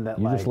realizing that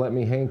you just let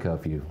me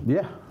handcuff you.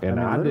 Yeah, and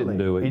I didn't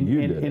do it.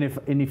 You did.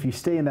 And if you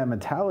stay in that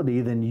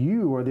mentality, then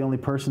you are the only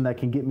person that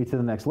can get me to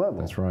the next level.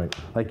 That's right.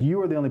 Like, you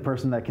are the only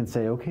person that can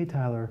say, okay,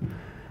 Tyler,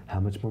 how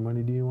much more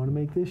money do you want to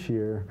make this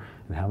year?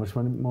 And how much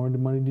more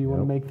money do you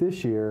want to make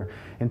this year?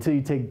 Until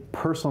you take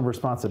personal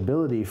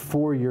responsibility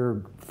for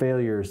your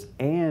failures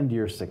and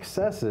your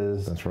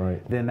successes. That's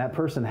right. Then that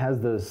person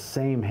has those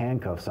same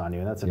handcuffs on you,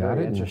 and that's a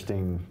very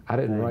interesting. I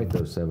didn't write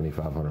those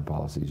 7,500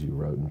 policies you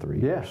wrote in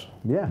 3 years.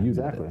 Yeah, you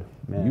exactly.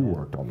 You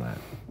worked on that.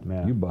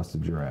 Yeah. You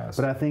busted your ass.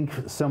 But I think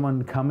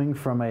someone coming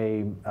from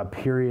a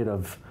period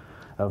of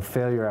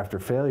failure after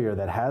failure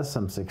that has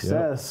some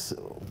success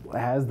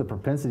has the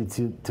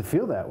propensity to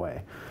feel that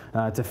way,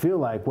 to feel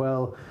like,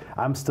 well,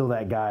 I'm still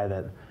that guy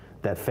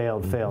that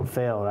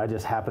failed. I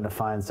just happened to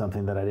find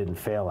something that I didn't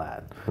fail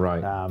at.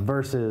 Right.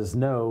 Versus,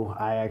 no,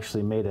 I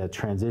actually made a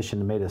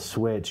transition, made a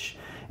switch,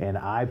 and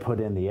I put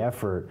in the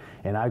effort,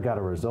 and I got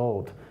a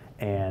result.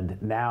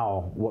 And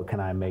now, what can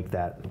I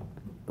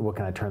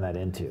turn that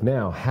into?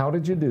 Now, how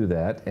did you do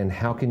that, and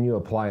how can you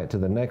apply it to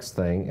the next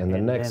thing, and the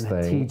next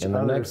thing, and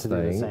the next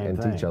thing, and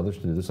teach others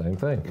to do the same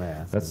thing?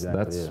 Yeah,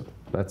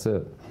 that's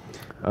it.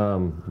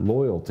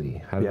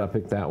 Loyalty. How did I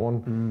pick that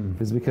one?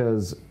 Is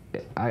because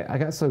I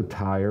got so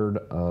tired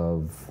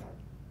of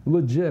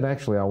legit.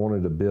 Actually, I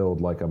wanted to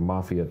build like a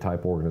mafia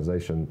type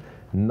organization,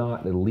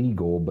 not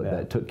illegal, but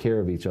that took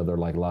care of each other,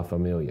 like La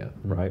Familia,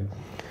 right?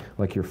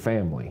 Like your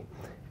family.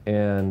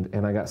 And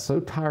I got so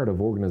tired of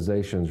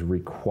organizations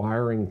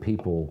requiring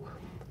people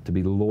to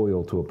be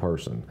loyal to a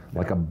person,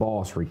 like a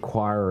boss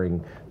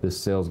requiring this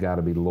sales guy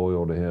to be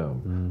loyal to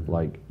him.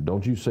 Like,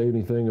 don't you say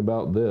anything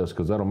about this,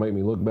 because that'll make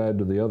me look bad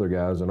to the other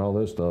guys and all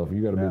this stuff.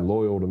 You got to be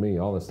loyal to me,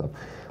 all this stuff.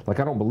 Like,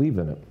 I don't believe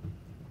in it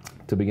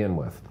to begin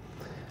with.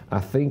 I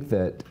think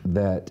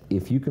that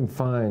if you can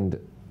find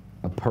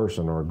a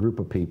person or a group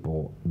of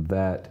people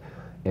that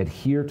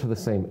adhere to the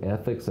same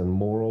ethics and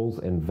morals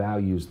and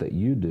values that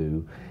you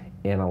do,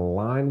 and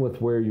align with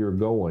where you're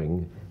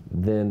going,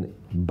 then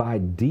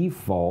by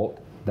default,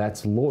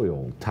 that's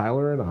loyal.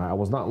 Tyler and I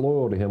was not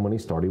loyal to him when he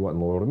started. He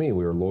wasn't loyal to me.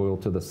 We were loyal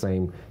to the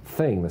same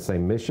thing, the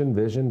same mission,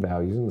 vision,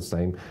 values, and the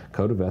same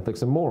code of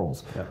ethics and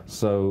morals.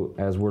 So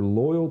as we're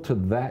loyal to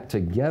that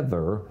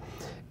together,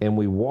 and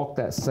we walk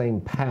that same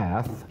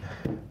path,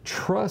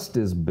 trust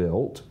is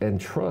built, and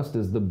trust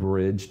is the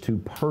bridge to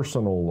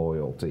personal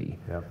loyalty,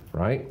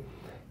 right?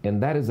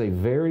 And that is a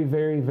very,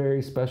 very,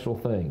 very special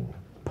thing.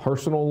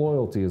 Personal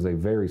loyalty is a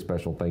very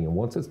special thing, and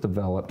once it's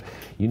developed,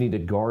 you need to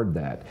guard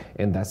that,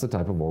 and that's the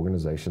type of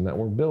organization that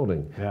we're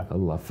building. A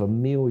La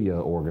Familia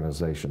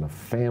organization, a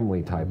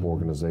family type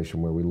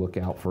organization where we look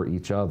out for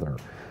each other.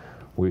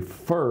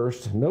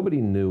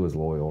 Nobody new is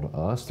loyal to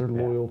us. They're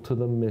loyal to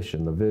the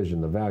mission, the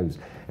vision, the values,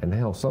 and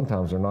hell,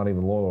 sometimes they're not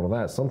even loyal to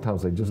that.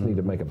 Sometimes they just need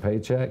to make a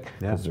paycheck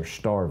because they're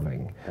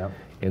starving.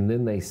 And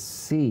then they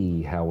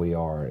see how we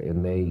are,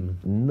 and they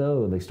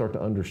know, they start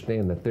to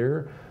understand that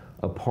they're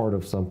a part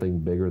of something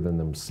bigger than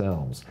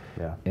themselves.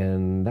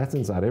 And that's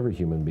inside every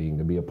human being,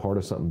 to be a part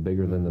of something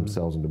bigger than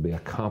themselves and to be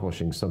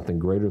accomplishing something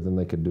greater than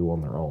they could do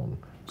on their own.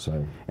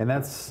 So, and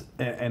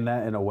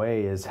that in a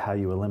way is how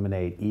you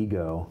eliminate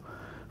ego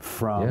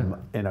from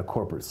in a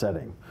corporate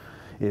setting.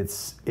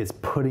 It's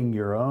putting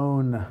your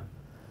own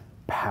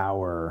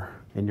power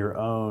and your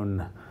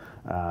own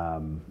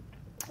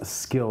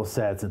skill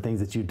sets and things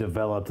that you've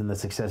developed and the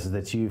successes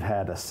that you've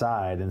had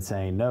aside, and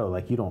saying, no,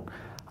 like,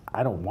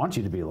 I don't want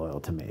you to be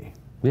loyal to me.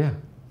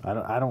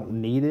 I don't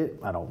need it.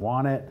 I don't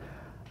want it.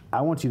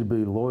 I want you to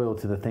be loyal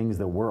to the things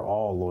that we're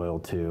all loyal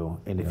to.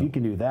 And if you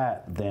can do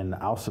that, then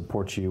I'll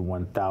support you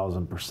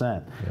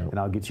 1,000%, and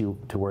I'll get you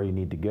to where you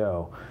need to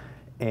go.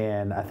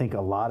 And I think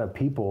a lot of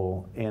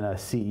people in a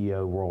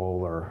CEO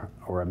role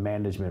or a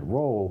management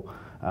role,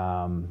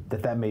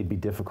 that may be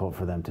difficult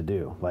for them to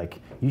do. Like,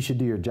 you should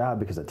do your job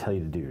because I tell you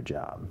to do your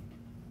job,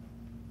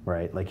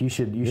 right? Like, you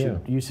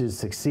should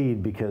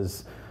succeed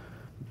because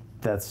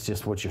that's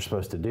just what you're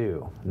supposed to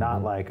do.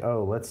 Not like,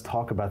 oh, let's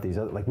talk about these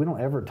other, like, we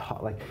don't ever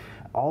talk, like,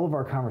 all of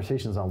our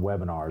conversations on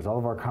webinars, all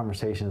of our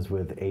conversations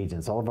with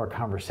agents, all of our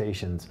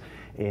conversations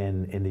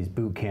in these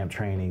boot camp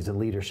trainings and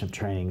leadership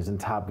trainings and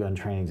Top Gun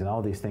trainings and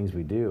all these things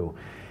we do,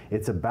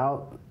 it's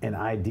about an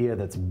idea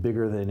that's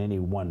bigger than any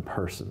one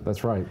person.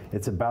 That's right.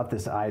 It's about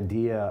this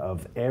idea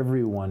of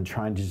everyone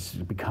trying to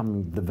just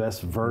become the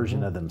best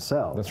version of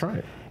themselves. That's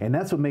right. And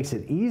that's what makes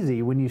it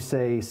easy when you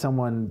say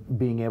someone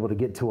being able to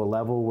get to a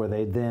level where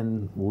they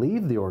then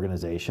leave the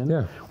organization,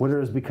 whether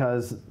it's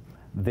because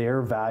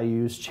their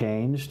values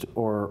changed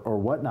or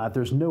whatnot.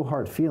 There's no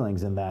hard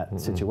feelings in that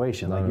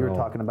situation. Like you were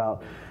talking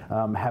about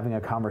having a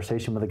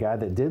conversation with a guy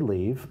that did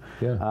leave,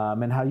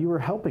 and how you were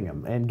helping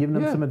him and giving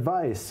him some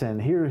advice,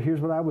 and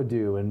here's what I would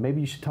do, and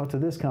maybe you should talk to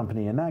this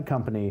company and that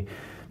company,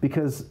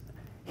 because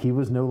he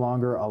was no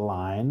longer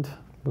aligned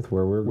with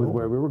where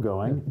we were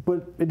going.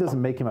 But it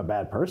doesn't make him a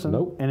bad person.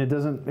 Nope. And it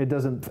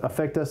doesn't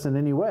affect us in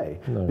any way.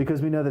 No.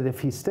 Because we know that if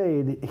he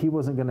stayed, he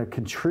wasn't going to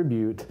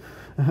contribute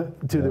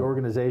to the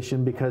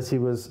organization because he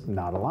was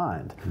not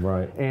aligned.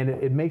 Right. And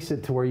it makes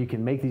it to where you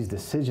can make these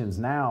decisions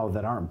now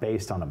that aren't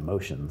based on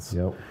emotions.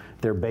 Yep.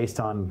 They're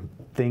based on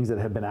things that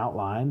have been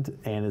outlined,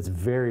 and it's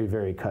very,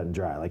 very cut and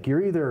dry. Like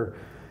you're either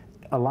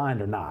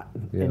aligned or not,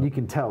 and you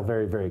can tell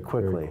very, very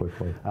quickly.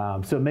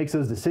 So it makes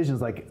those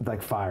decisions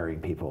like firing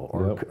people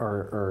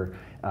or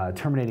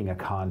terminating a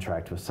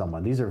contract with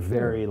someone. These are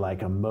very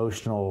like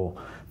emotional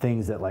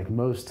things that like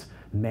most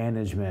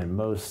management,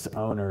 most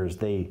owners,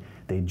 they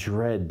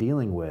dread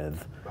dealing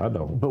with. I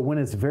don't. But when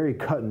it's very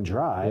cut and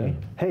dry,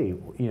 hey,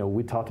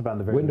 we talked about in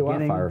the very beginning. When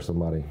do I fire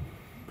somebody?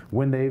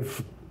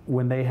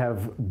 When they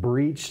have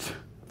breached.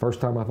 First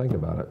time I think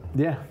about it.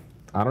 Yeah.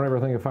 I don't ever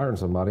think of firing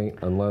somebody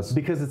unless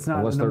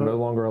they're no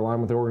longer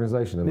aligned with the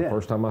organization. And the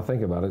first time I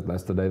think about it,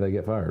 that's the day they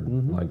get fired.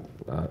 Like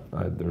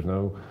there's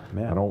no,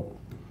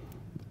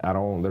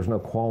 there's no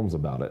qualms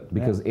about it,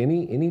 because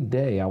any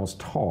day I was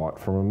taught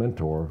from a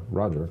mentor,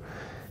 Roger,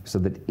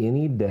 said that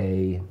any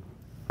day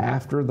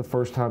after the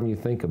first time you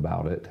think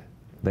about it,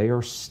 they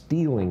are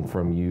stealing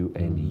from you,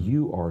 and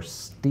you are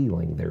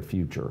stealing their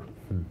future.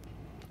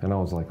 And I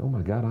was like, oh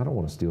my God, I don't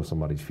want to steal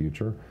somebody's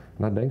future.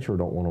 And I dang sure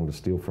don't want them to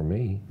steal from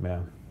me.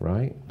 Yeah.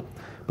 Right?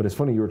 But it's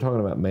funny, you were talking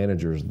about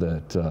managers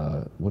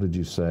that, what did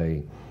you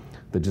say,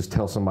 that just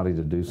tell somebody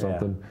to do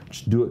something,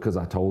 just do it because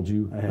I told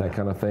you, that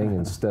kind of thing,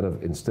 instead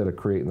of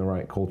creating the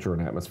right culture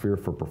and atmosphere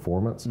for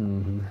performance.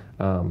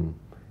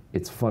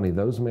 It's funny,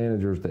 those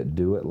managers that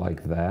do it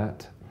like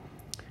that,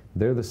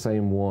 they're the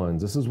same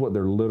ones. This is what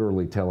they're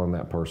literally telling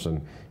that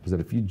person, is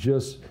that if you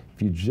just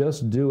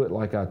do it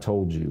like I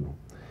told you,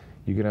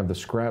 you can have the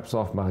scraps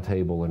off my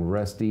table and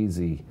rest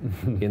easy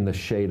in the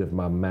shade of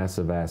my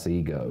massive ass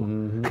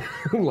ego.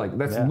 Like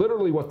that's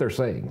literally what they're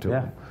saying to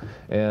them.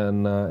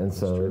 And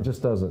so it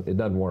just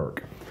doesn't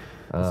work.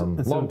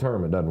 Long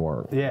term, it doesn't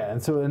work. Yeah,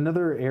 and so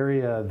another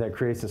area that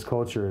creates this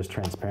culture is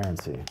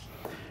transparency.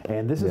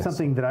 And this is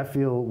something that I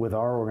feel with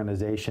our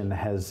organization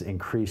has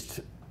increased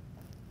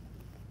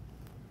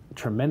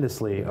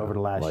tremendously over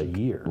the last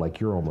year. Like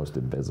you're almost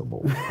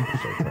invisible.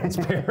 So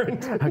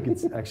transparent. I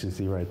can actually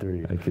see right through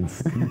you. I can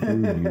see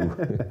through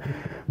you.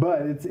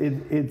 But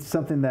it's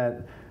something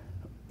that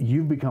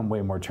you've become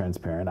way more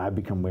transparent. I've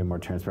become way more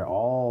transparent.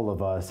 All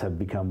of us have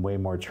become way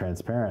more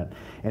transparent.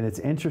 And it's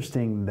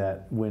interesting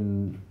that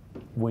when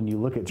you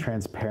look at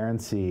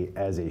transparency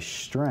as a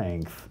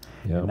strength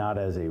and not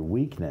as a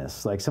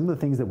weakness, like some of the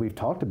things that we've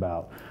talked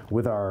about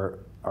with our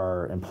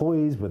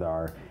employees, with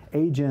our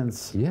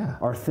agents,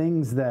 are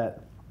things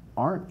that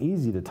aren't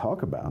easy to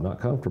talk about. Not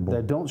comfortable.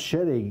 That don't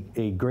shed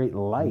a great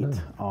light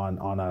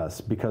on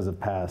us because of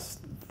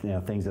past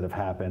things that have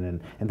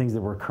happened and things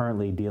that we're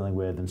currently dealing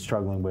with and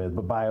struggling with.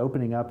 But by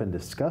opening up and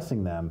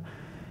discussing them,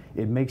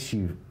 it makes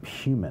you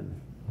human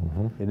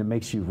and it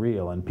makes you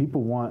real. And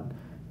people want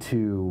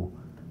to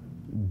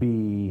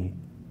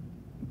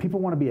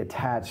be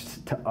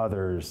attached to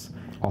others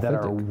that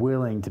are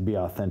willing to be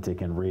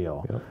authentic and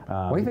real.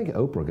 Why do you think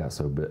Oprah got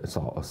so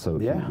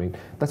I mean,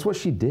 that's what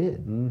she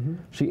did.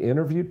 She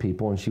interviewed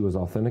people and she was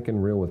authentic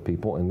and real with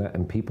people,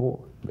 and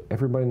people,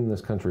 everybody in this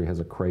country has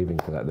a craving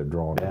for that. They're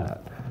drawn to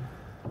that.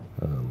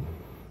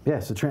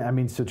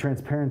 So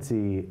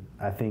transparency,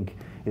 I think,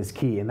 is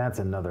key, and that's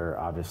another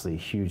obviously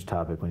huge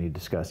topic when you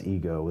discuss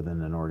ego within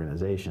an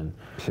organization.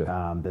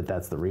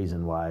 That's the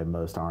reason why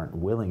most aren't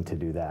willing to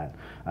do that.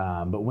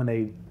 But when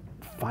they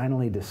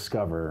finally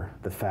discover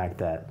the fact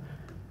that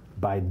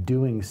by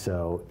doing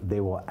so, they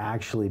will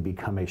actually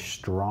become a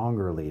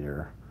stronger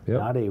leader,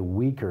 not a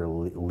weaker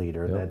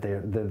leader, that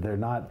they're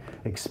not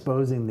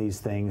exposing these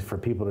things for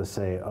people to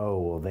say, oh,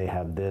 well, they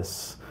have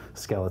this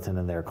skeleton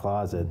in their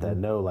closet, that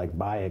no, like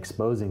by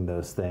exposing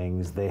those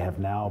things, they have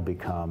now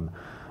become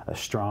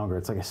stronger.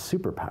 It's like a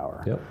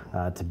superpower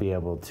to be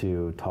able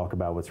to talk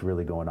about what's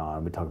really going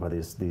on. We talk about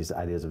these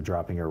ideas of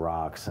dropping your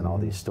rocks and all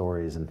these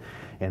stories,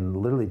 and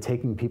literally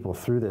taking people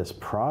through this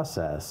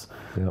process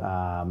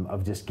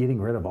of just getting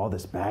rid of all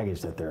this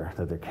baggage that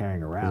they're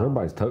carrying around.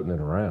 Everybody's toting it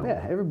around.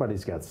 Yeah,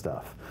 everybody's got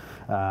stuff.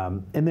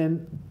 And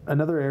then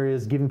another area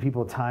is giving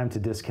people time to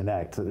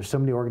disconnect. So there's so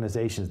many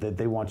organizations that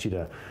they want you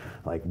to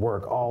like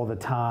work all the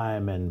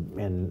time,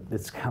 and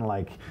it's kind of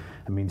like,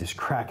 I mean, just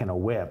cracking a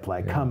whip,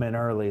 like come in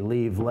early,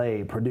 leave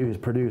late, produce.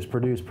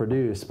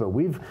 But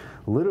we've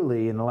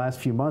literally in the last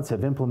few months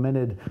have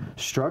implemented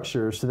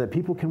structures so that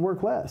people can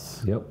work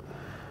less.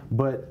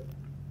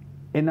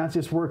 And not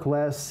just work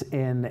less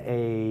in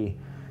a,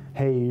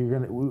 hey,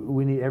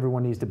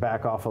 everyone needs to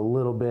back off a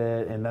little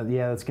bit, and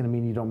that's going to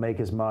mean you don't make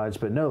as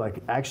much. But no,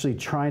 like actually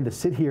trying to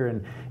sit here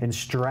and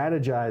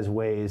strategize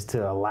ways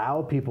to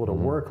allow people to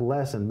work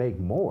less and make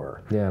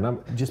more. Yeah,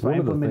 and just by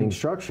implementing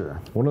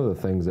structure. One of the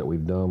things that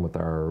we've done with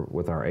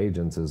our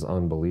agents is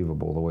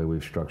unbelievable, the way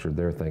we've structured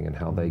their thing and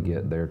how they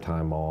get their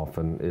time off,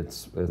 and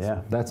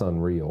that's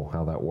unreal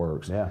how that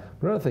works.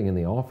 Another thing in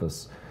the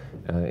office.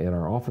 In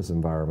our office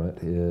environment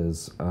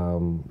is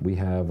we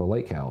have a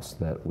lake house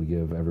that we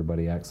give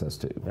everybody access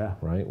to.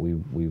 Right?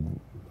 We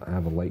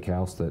have a lake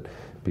house that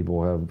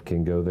people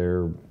can go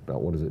there.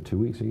 2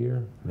 weeks a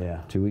year?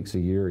 2 weeks a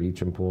year,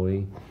 each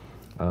employee,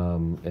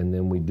 and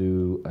then we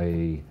do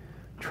a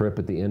trip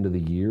at the end of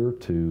the year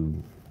to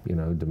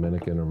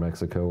Dominican or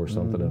Mexico or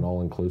something, and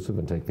all inclusive,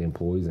 and take the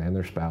employees and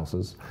their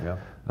spouses.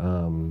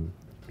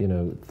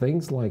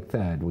 Things like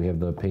that. We have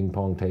the ping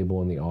pong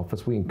table in the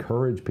office. We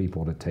encourage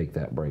people to take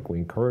that break. We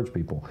encourage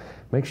people,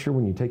 make sure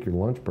when you take your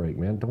lunch break,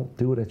 man, don't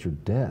do it at your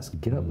desk.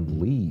 Get up and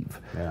leave.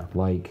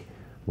 Like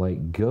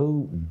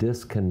go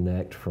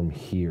disconnect from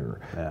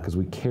here, because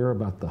we care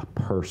about the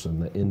person,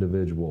 the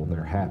individual,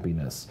 their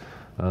happiness.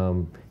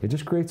 It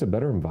just creates a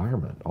better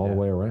environment all the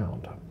way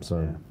around.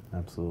 So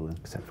absolutely.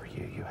 Except for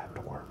you have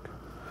to work.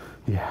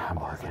 I'm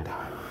working.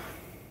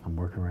 I'm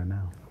working right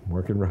now.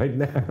 Working right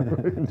now.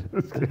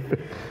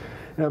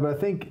 No, but I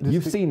think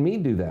you've seen me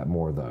do that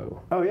more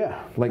though. Oh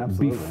yeah, like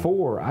absolutely.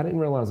 Before, I didn't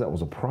realize that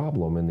was a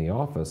problem in the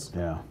office.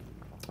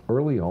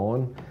 Early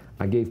on,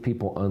 I gave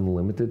people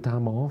unlimited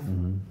time off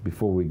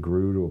before we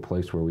grew to a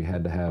place where we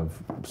had to have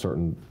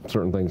certain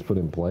things put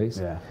in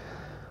place.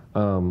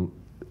 And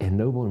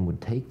no one would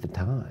take the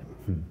time.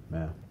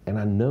 And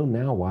I know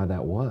now why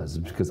that was,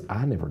 because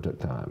I never took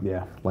time.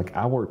 Like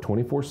I worked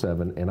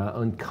 24/7, and I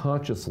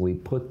unconsciously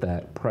put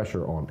that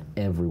pressure on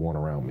everyone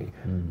around me.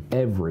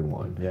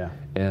 Everyone.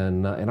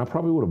 And I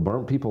probably would have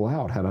burnt people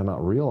out had I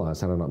not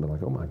realized, had I not been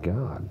like, oh my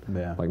God.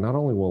 Like not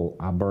only will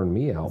I burn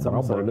me out, but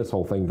I'll burn this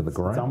whole thing to the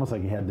ground. It's almost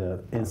like you had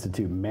to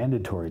institute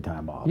mandatory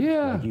time off.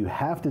 Like you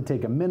have to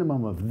take a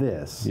minimum of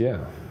this.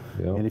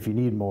 And if you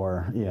need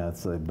more,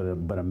 it's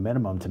but a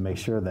minimum to make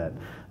sure that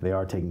they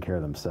are taking care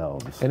of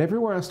themselves. And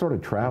everywhere I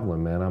started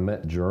traveling, man, I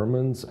met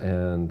Germans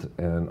and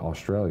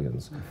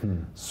Australians,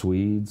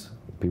 Swedes,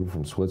 people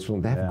from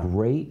Switzerland. They have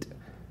great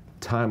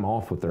time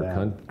off with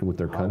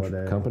their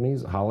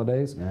companies,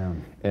 holidays,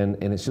 and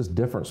it's just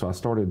different. So I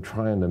started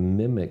trying to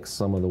mimic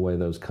some of the way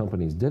those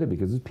companies did it,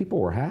 because people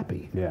were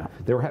happy.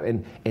 They were happy,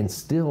 and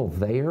still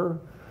there.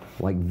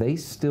 Like they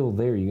still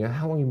there.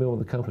 How long you been with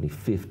the company?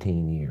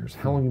 15 years.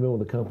 How long you been with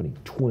the company?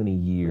 20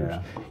 years.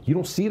 You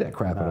don't see that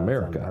crap in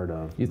America. It's unheard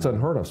of. It's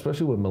unheard of,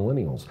 especially with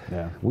millennials.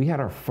 We had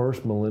our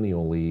first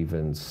millennial leave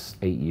in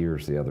 8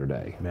 years the other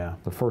day.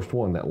 The first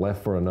one that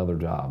left for another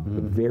job.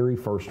 The very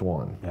first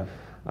one.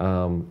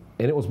 And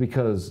it was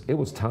because it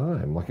was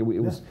time. Like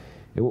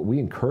we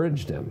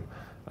encouraged him.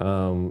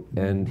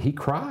 And he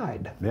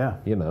cried.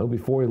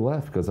 Before he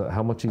left, because of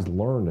how much he's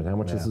learned and how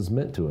much this has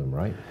meant to him,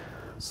 right?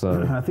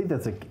 So I think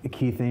that's a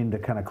key thing to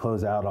kind of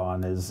close out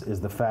on is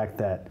the fact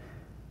that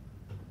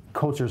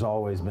culture's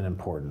always been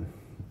important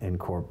in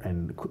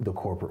the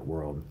corporate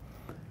world,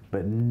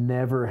 but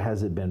never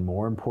has it been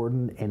more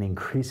important and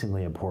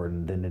increasingly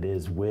important than it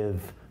is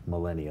with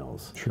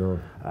millennials.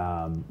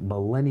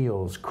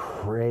 Millennials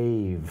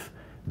crave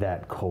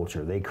that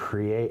culture. They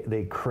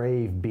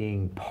crave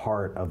being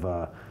part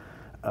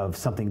of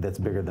something that's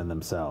bigger than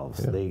themselves.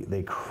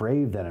 They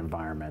crave that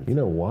environment. You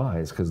know why?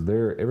 It's because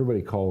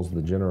everybody calls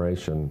the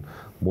generation,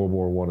 World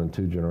War I and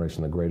II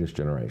generation, the greatest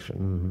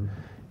generation,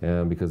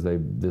 and because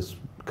this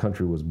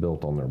country was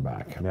built on their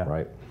back,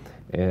 right?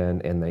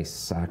 And they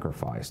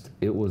sacrificed.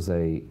 It was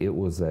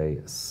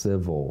a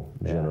civil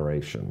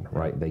generation,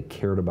 right? They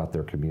cared about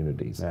their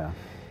communities.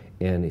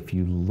 And if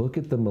you look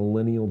at the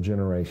millennial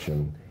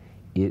generation,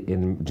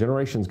 and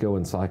generations go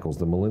in cycles.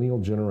 The millennial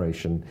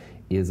generation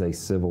is a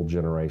civil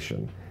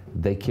generation.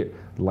 They care,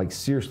 like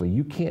seriously,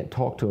 you can't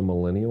talk to a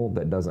millennial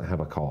that doesn't have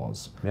a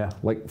cause.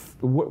 Like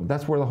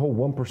that's where the whole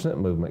 1%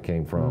 movement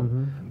came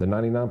from, the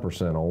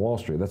 99% on Wall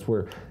Street. That's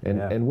where,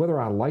 and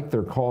whether I like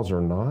their cause or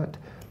not,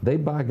 they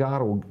by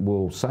God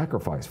will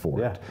sacrifice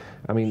for it.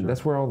 I mean,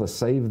 that's where all the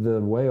save the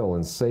whale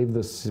and save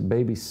the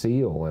baby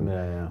seal,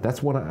 and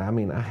that's what I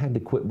mean. I had to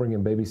quit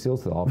bringing baby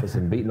seals to the office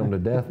and beating them to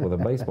death with a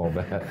baseball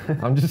bat.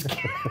 I'm just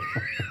kidding.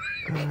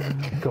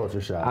 Culture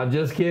shock. I'm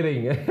just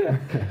kidding.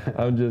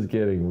 I'm just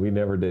kidding. We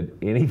never did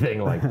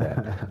anything like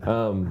that.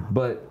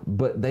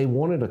 But they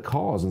wanted a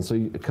cause, and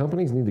so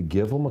companies need to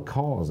give them a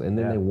cause, and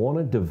then they want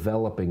to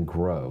develop and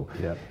grow.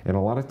 And a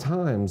lot of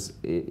times,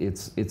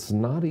 it's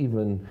not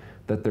even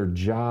that their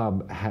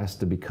job has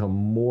to become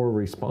more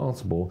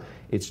responsible.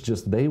 It's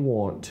just they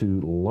want to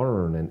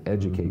learn and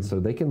educate so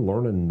they can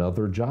learn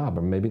another job,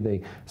 or maybe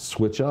they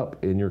switch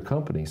up in your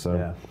company.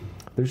 So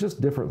there's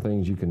just different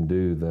things you can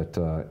do that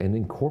and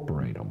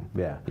incorporate them.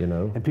 You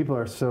know. And people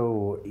are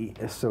so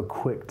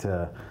quick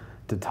to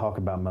talk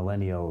about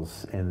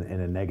millennials in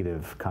a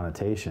negative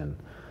connotation,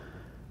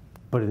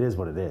 but it is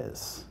what it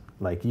is.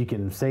 Like, you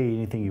can say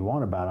anything you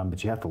want about them,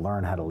 but you have to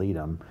learn how to lead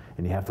them,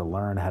 and you have to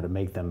learn how to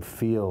make them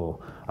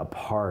feel a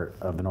part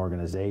of an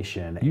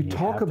organization. You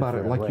talk about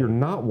it like you're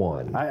not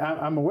one.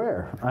 I'm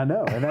aware. I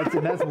know, and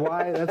that's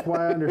why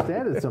I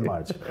understand it so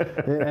much.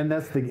 And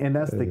that's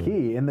the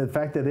key. And the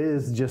fact that it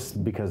is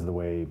just because of the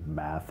way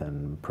math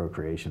and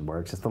procreation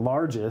works. It's the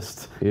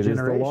largest generation. It is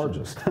the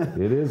largest.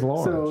 It is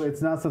large. So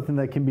it's not something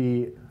that can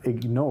be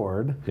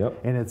ignored.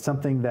 And it's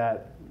something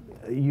that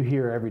you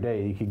hear every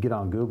day. You could get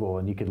on Google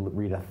and you could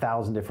read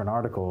 1,000 different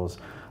articles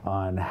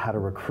on how to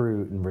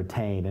recruit and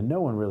retain, and no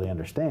one really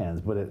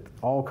understands, but it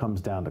all comes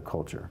down to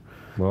culture.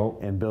 Well,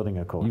 and building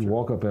a culture. You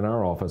walk up in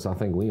our office, I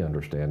think we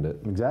understand it.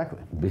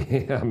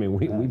 Exactly. I mean,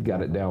 we've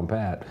got it down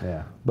pat.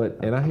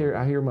 And I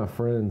hear my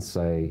friends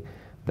say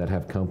that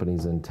have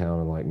companies in town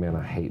and like, man,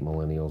 I hate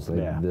millennials.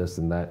 They this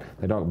and that.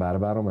 They talk bad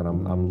about them, and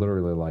I'm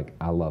literally like,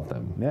 I love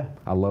them.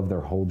 I love their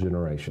whole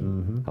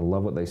generation. I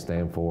love what they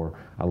stand for.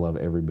 I love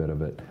every bit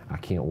of it. I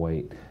can't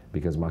wait,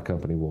 because my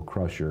company will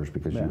crush yours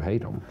because you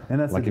hate them. And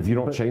that's like, if you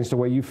don't change the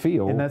way you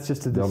feel. And that's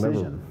just a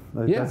decision.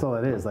 That's all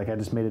it is. Like, I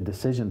just made a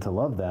decision to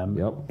love them.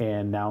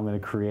 And now I'm going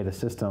to create a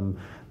system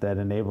that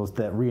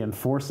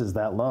reinforces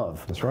that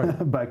love. That's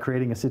right. By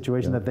creating a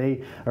situation that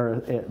they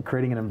are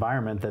creating an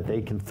environment that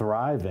they can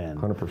thrive in.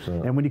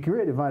 100%. And when you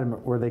create an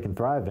environment where they can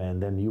thrive in,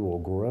 then you will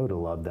grow to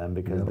love them,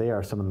 because they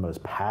are some of the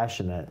most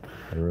passionate,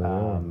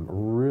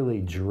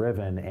 really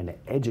driven and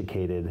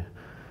educated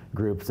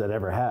groups that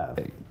ever have.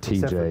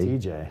 Except for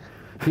TJ.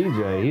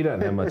 TJ, he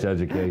doesn't have much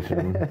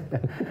education.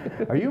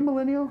 Are you a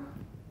millennial?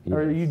 Yes.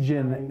 Or are you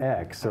Gen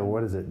X? Or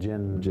what is it?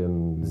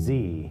 Gen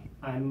Z?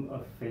 I'm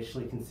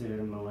officially considered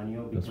a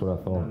millennial because that's what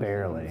I thought.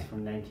 Barely.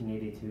 From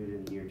 1982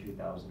 to the year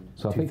 2000.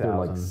 So I think they're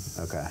like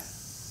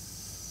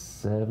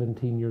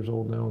 17 years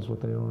old now is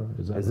what they are.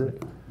 Is that right?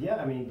 It? Yeah,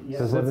 I mean,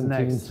 So 17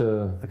 next?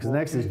 Because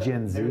next is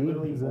Gen Z. They're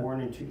literally born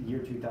in year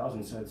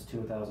 2000, so it's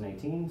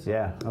 2018. So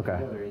yeah, okay.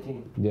 Yeah, they're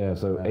 18. Yeah,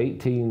 so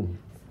 18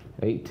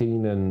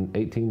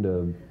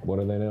 to, what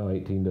are they now?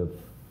 18 to,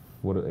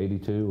 what,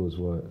 82 was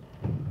what?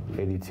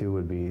 82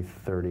 would be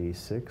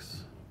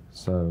 36.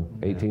 So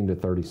 18 to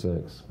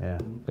 36. Yeah.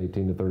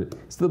 18 to 30.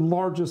 It's the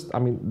largest, I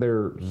mean,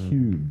 they're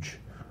huge.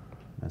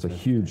 It's a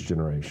huge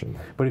generation.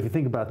 But if you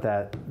think about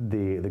that,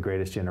 the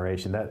greatest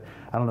generation, that,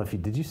 I don't know if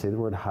did you say the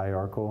word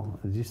hierarchical?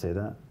 Did you say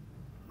that?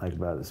 Like,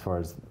 about as far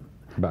as...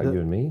 About you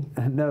and me?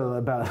 No,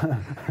 about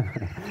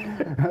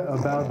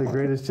about the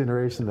greatest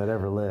generation that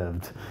ever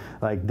lived.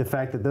 Like, the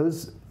fact that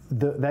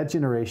that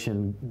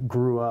generation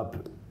grew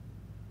up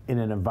in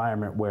an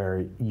environment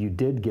where you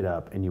did get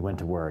up and you went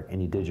to work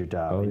and you did your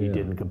job and you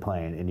didn't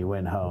complain, and you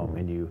went home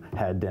and you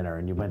had dinner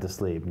and you went to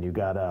sleep and you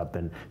got up,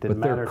 and didn't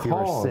matter if you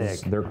were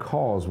sick. Their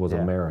cause was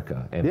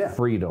America and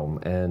freedom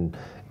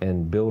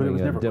and building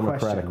a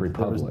democratic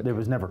republic. There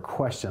was never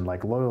question,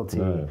 like loyalty.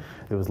 No.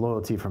 It was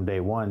loyalty from day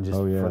one, just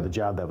for the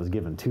job that was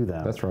given to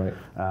them. That's right.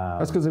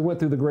 That's because they went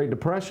through the Great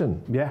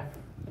Depression. Yeah.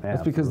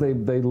 That's because they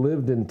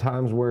lived in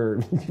times where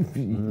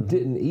you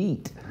didn't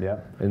eat.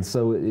 And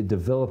so it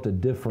developed a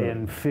different...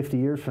 And 50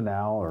 years from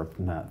now, or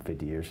not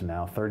 50 years from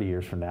now, 30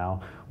 years from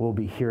now, we'll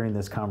be hearing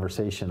this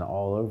conversation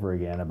all over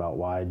again about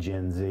why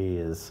Gen Z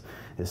is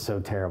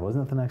so terrible.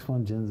 Isn't that the next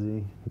one, Gen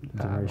Z?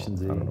 Generation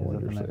Z? I don't know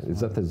what you're saying.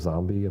 Is that the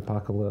zombie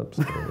apocalypse?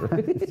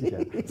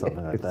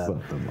 Something like that.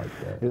 Something like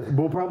that.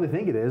 We'll probably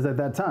think it is at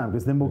that time,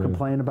 because then we'll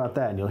complain about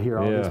that, and you'll hear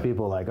all these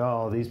people like,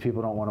 oh, these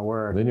people don't want to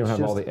work. Then you'll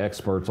have all the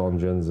experts on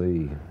Gen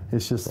Z.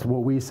 It's just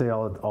what we say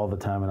all the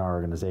time in our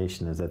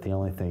organization is that the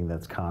only thing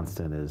that's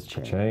constant is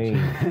change.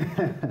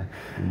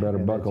 You better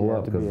buckle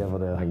up, because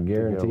I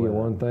guarantee you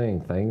one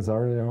thing, things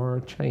are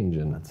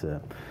changing. That's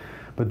it.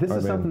 But this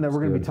is something that we're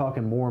going to be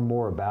talking more and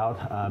more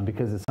about,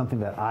 because it's something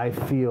that I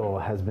feel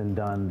has been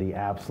done the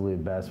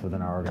absolute best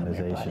within our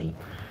organization.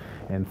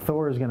 And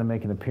Thor is going to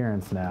make an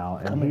appearance now,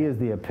 and he is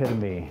the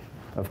epitome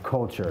of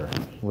culture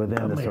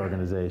within this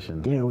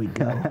organization. There we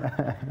go.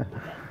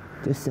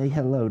 Just say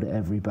hello to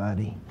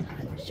everybody.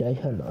 Say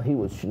hello. He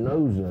was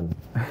snoozing.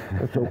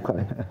 That's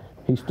okay.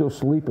 He's still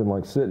sleeping,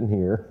 like sitting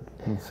here.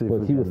 Let's see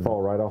Look, he would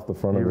fall right off the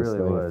front of this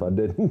thing if I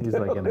didn't. He's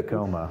like in a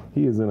coma.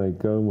 He is in a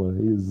coma.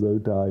 He is so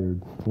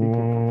tired.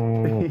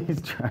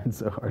 He's trying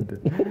so hard to.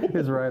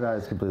 His right eye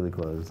is completely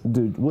closed.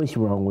 Dude, what's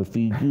wrong with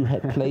you? You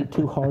had played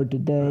too hard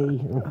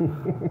today.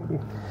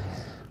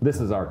 This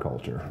is our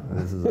culture.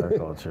 This is our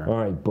culture. All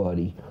right,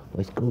 buddy.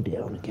 Let's go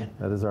down again.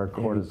 That is our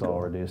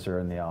cortisol reducer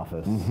in the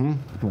office.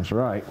 That's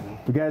right.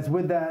 But guys,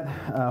 with that,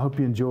 I hope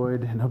you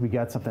enjoyed and hope you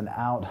got something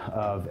out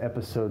of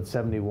episode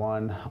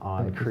 71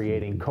 on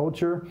creating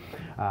culture.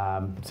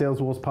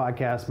 Sales Wolves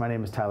Podcast. My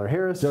name is Tyler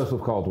Harris. Joseph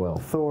Caldwell.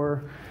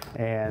 Thor.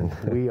 And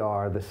we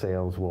are the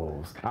Sales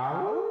Wolves.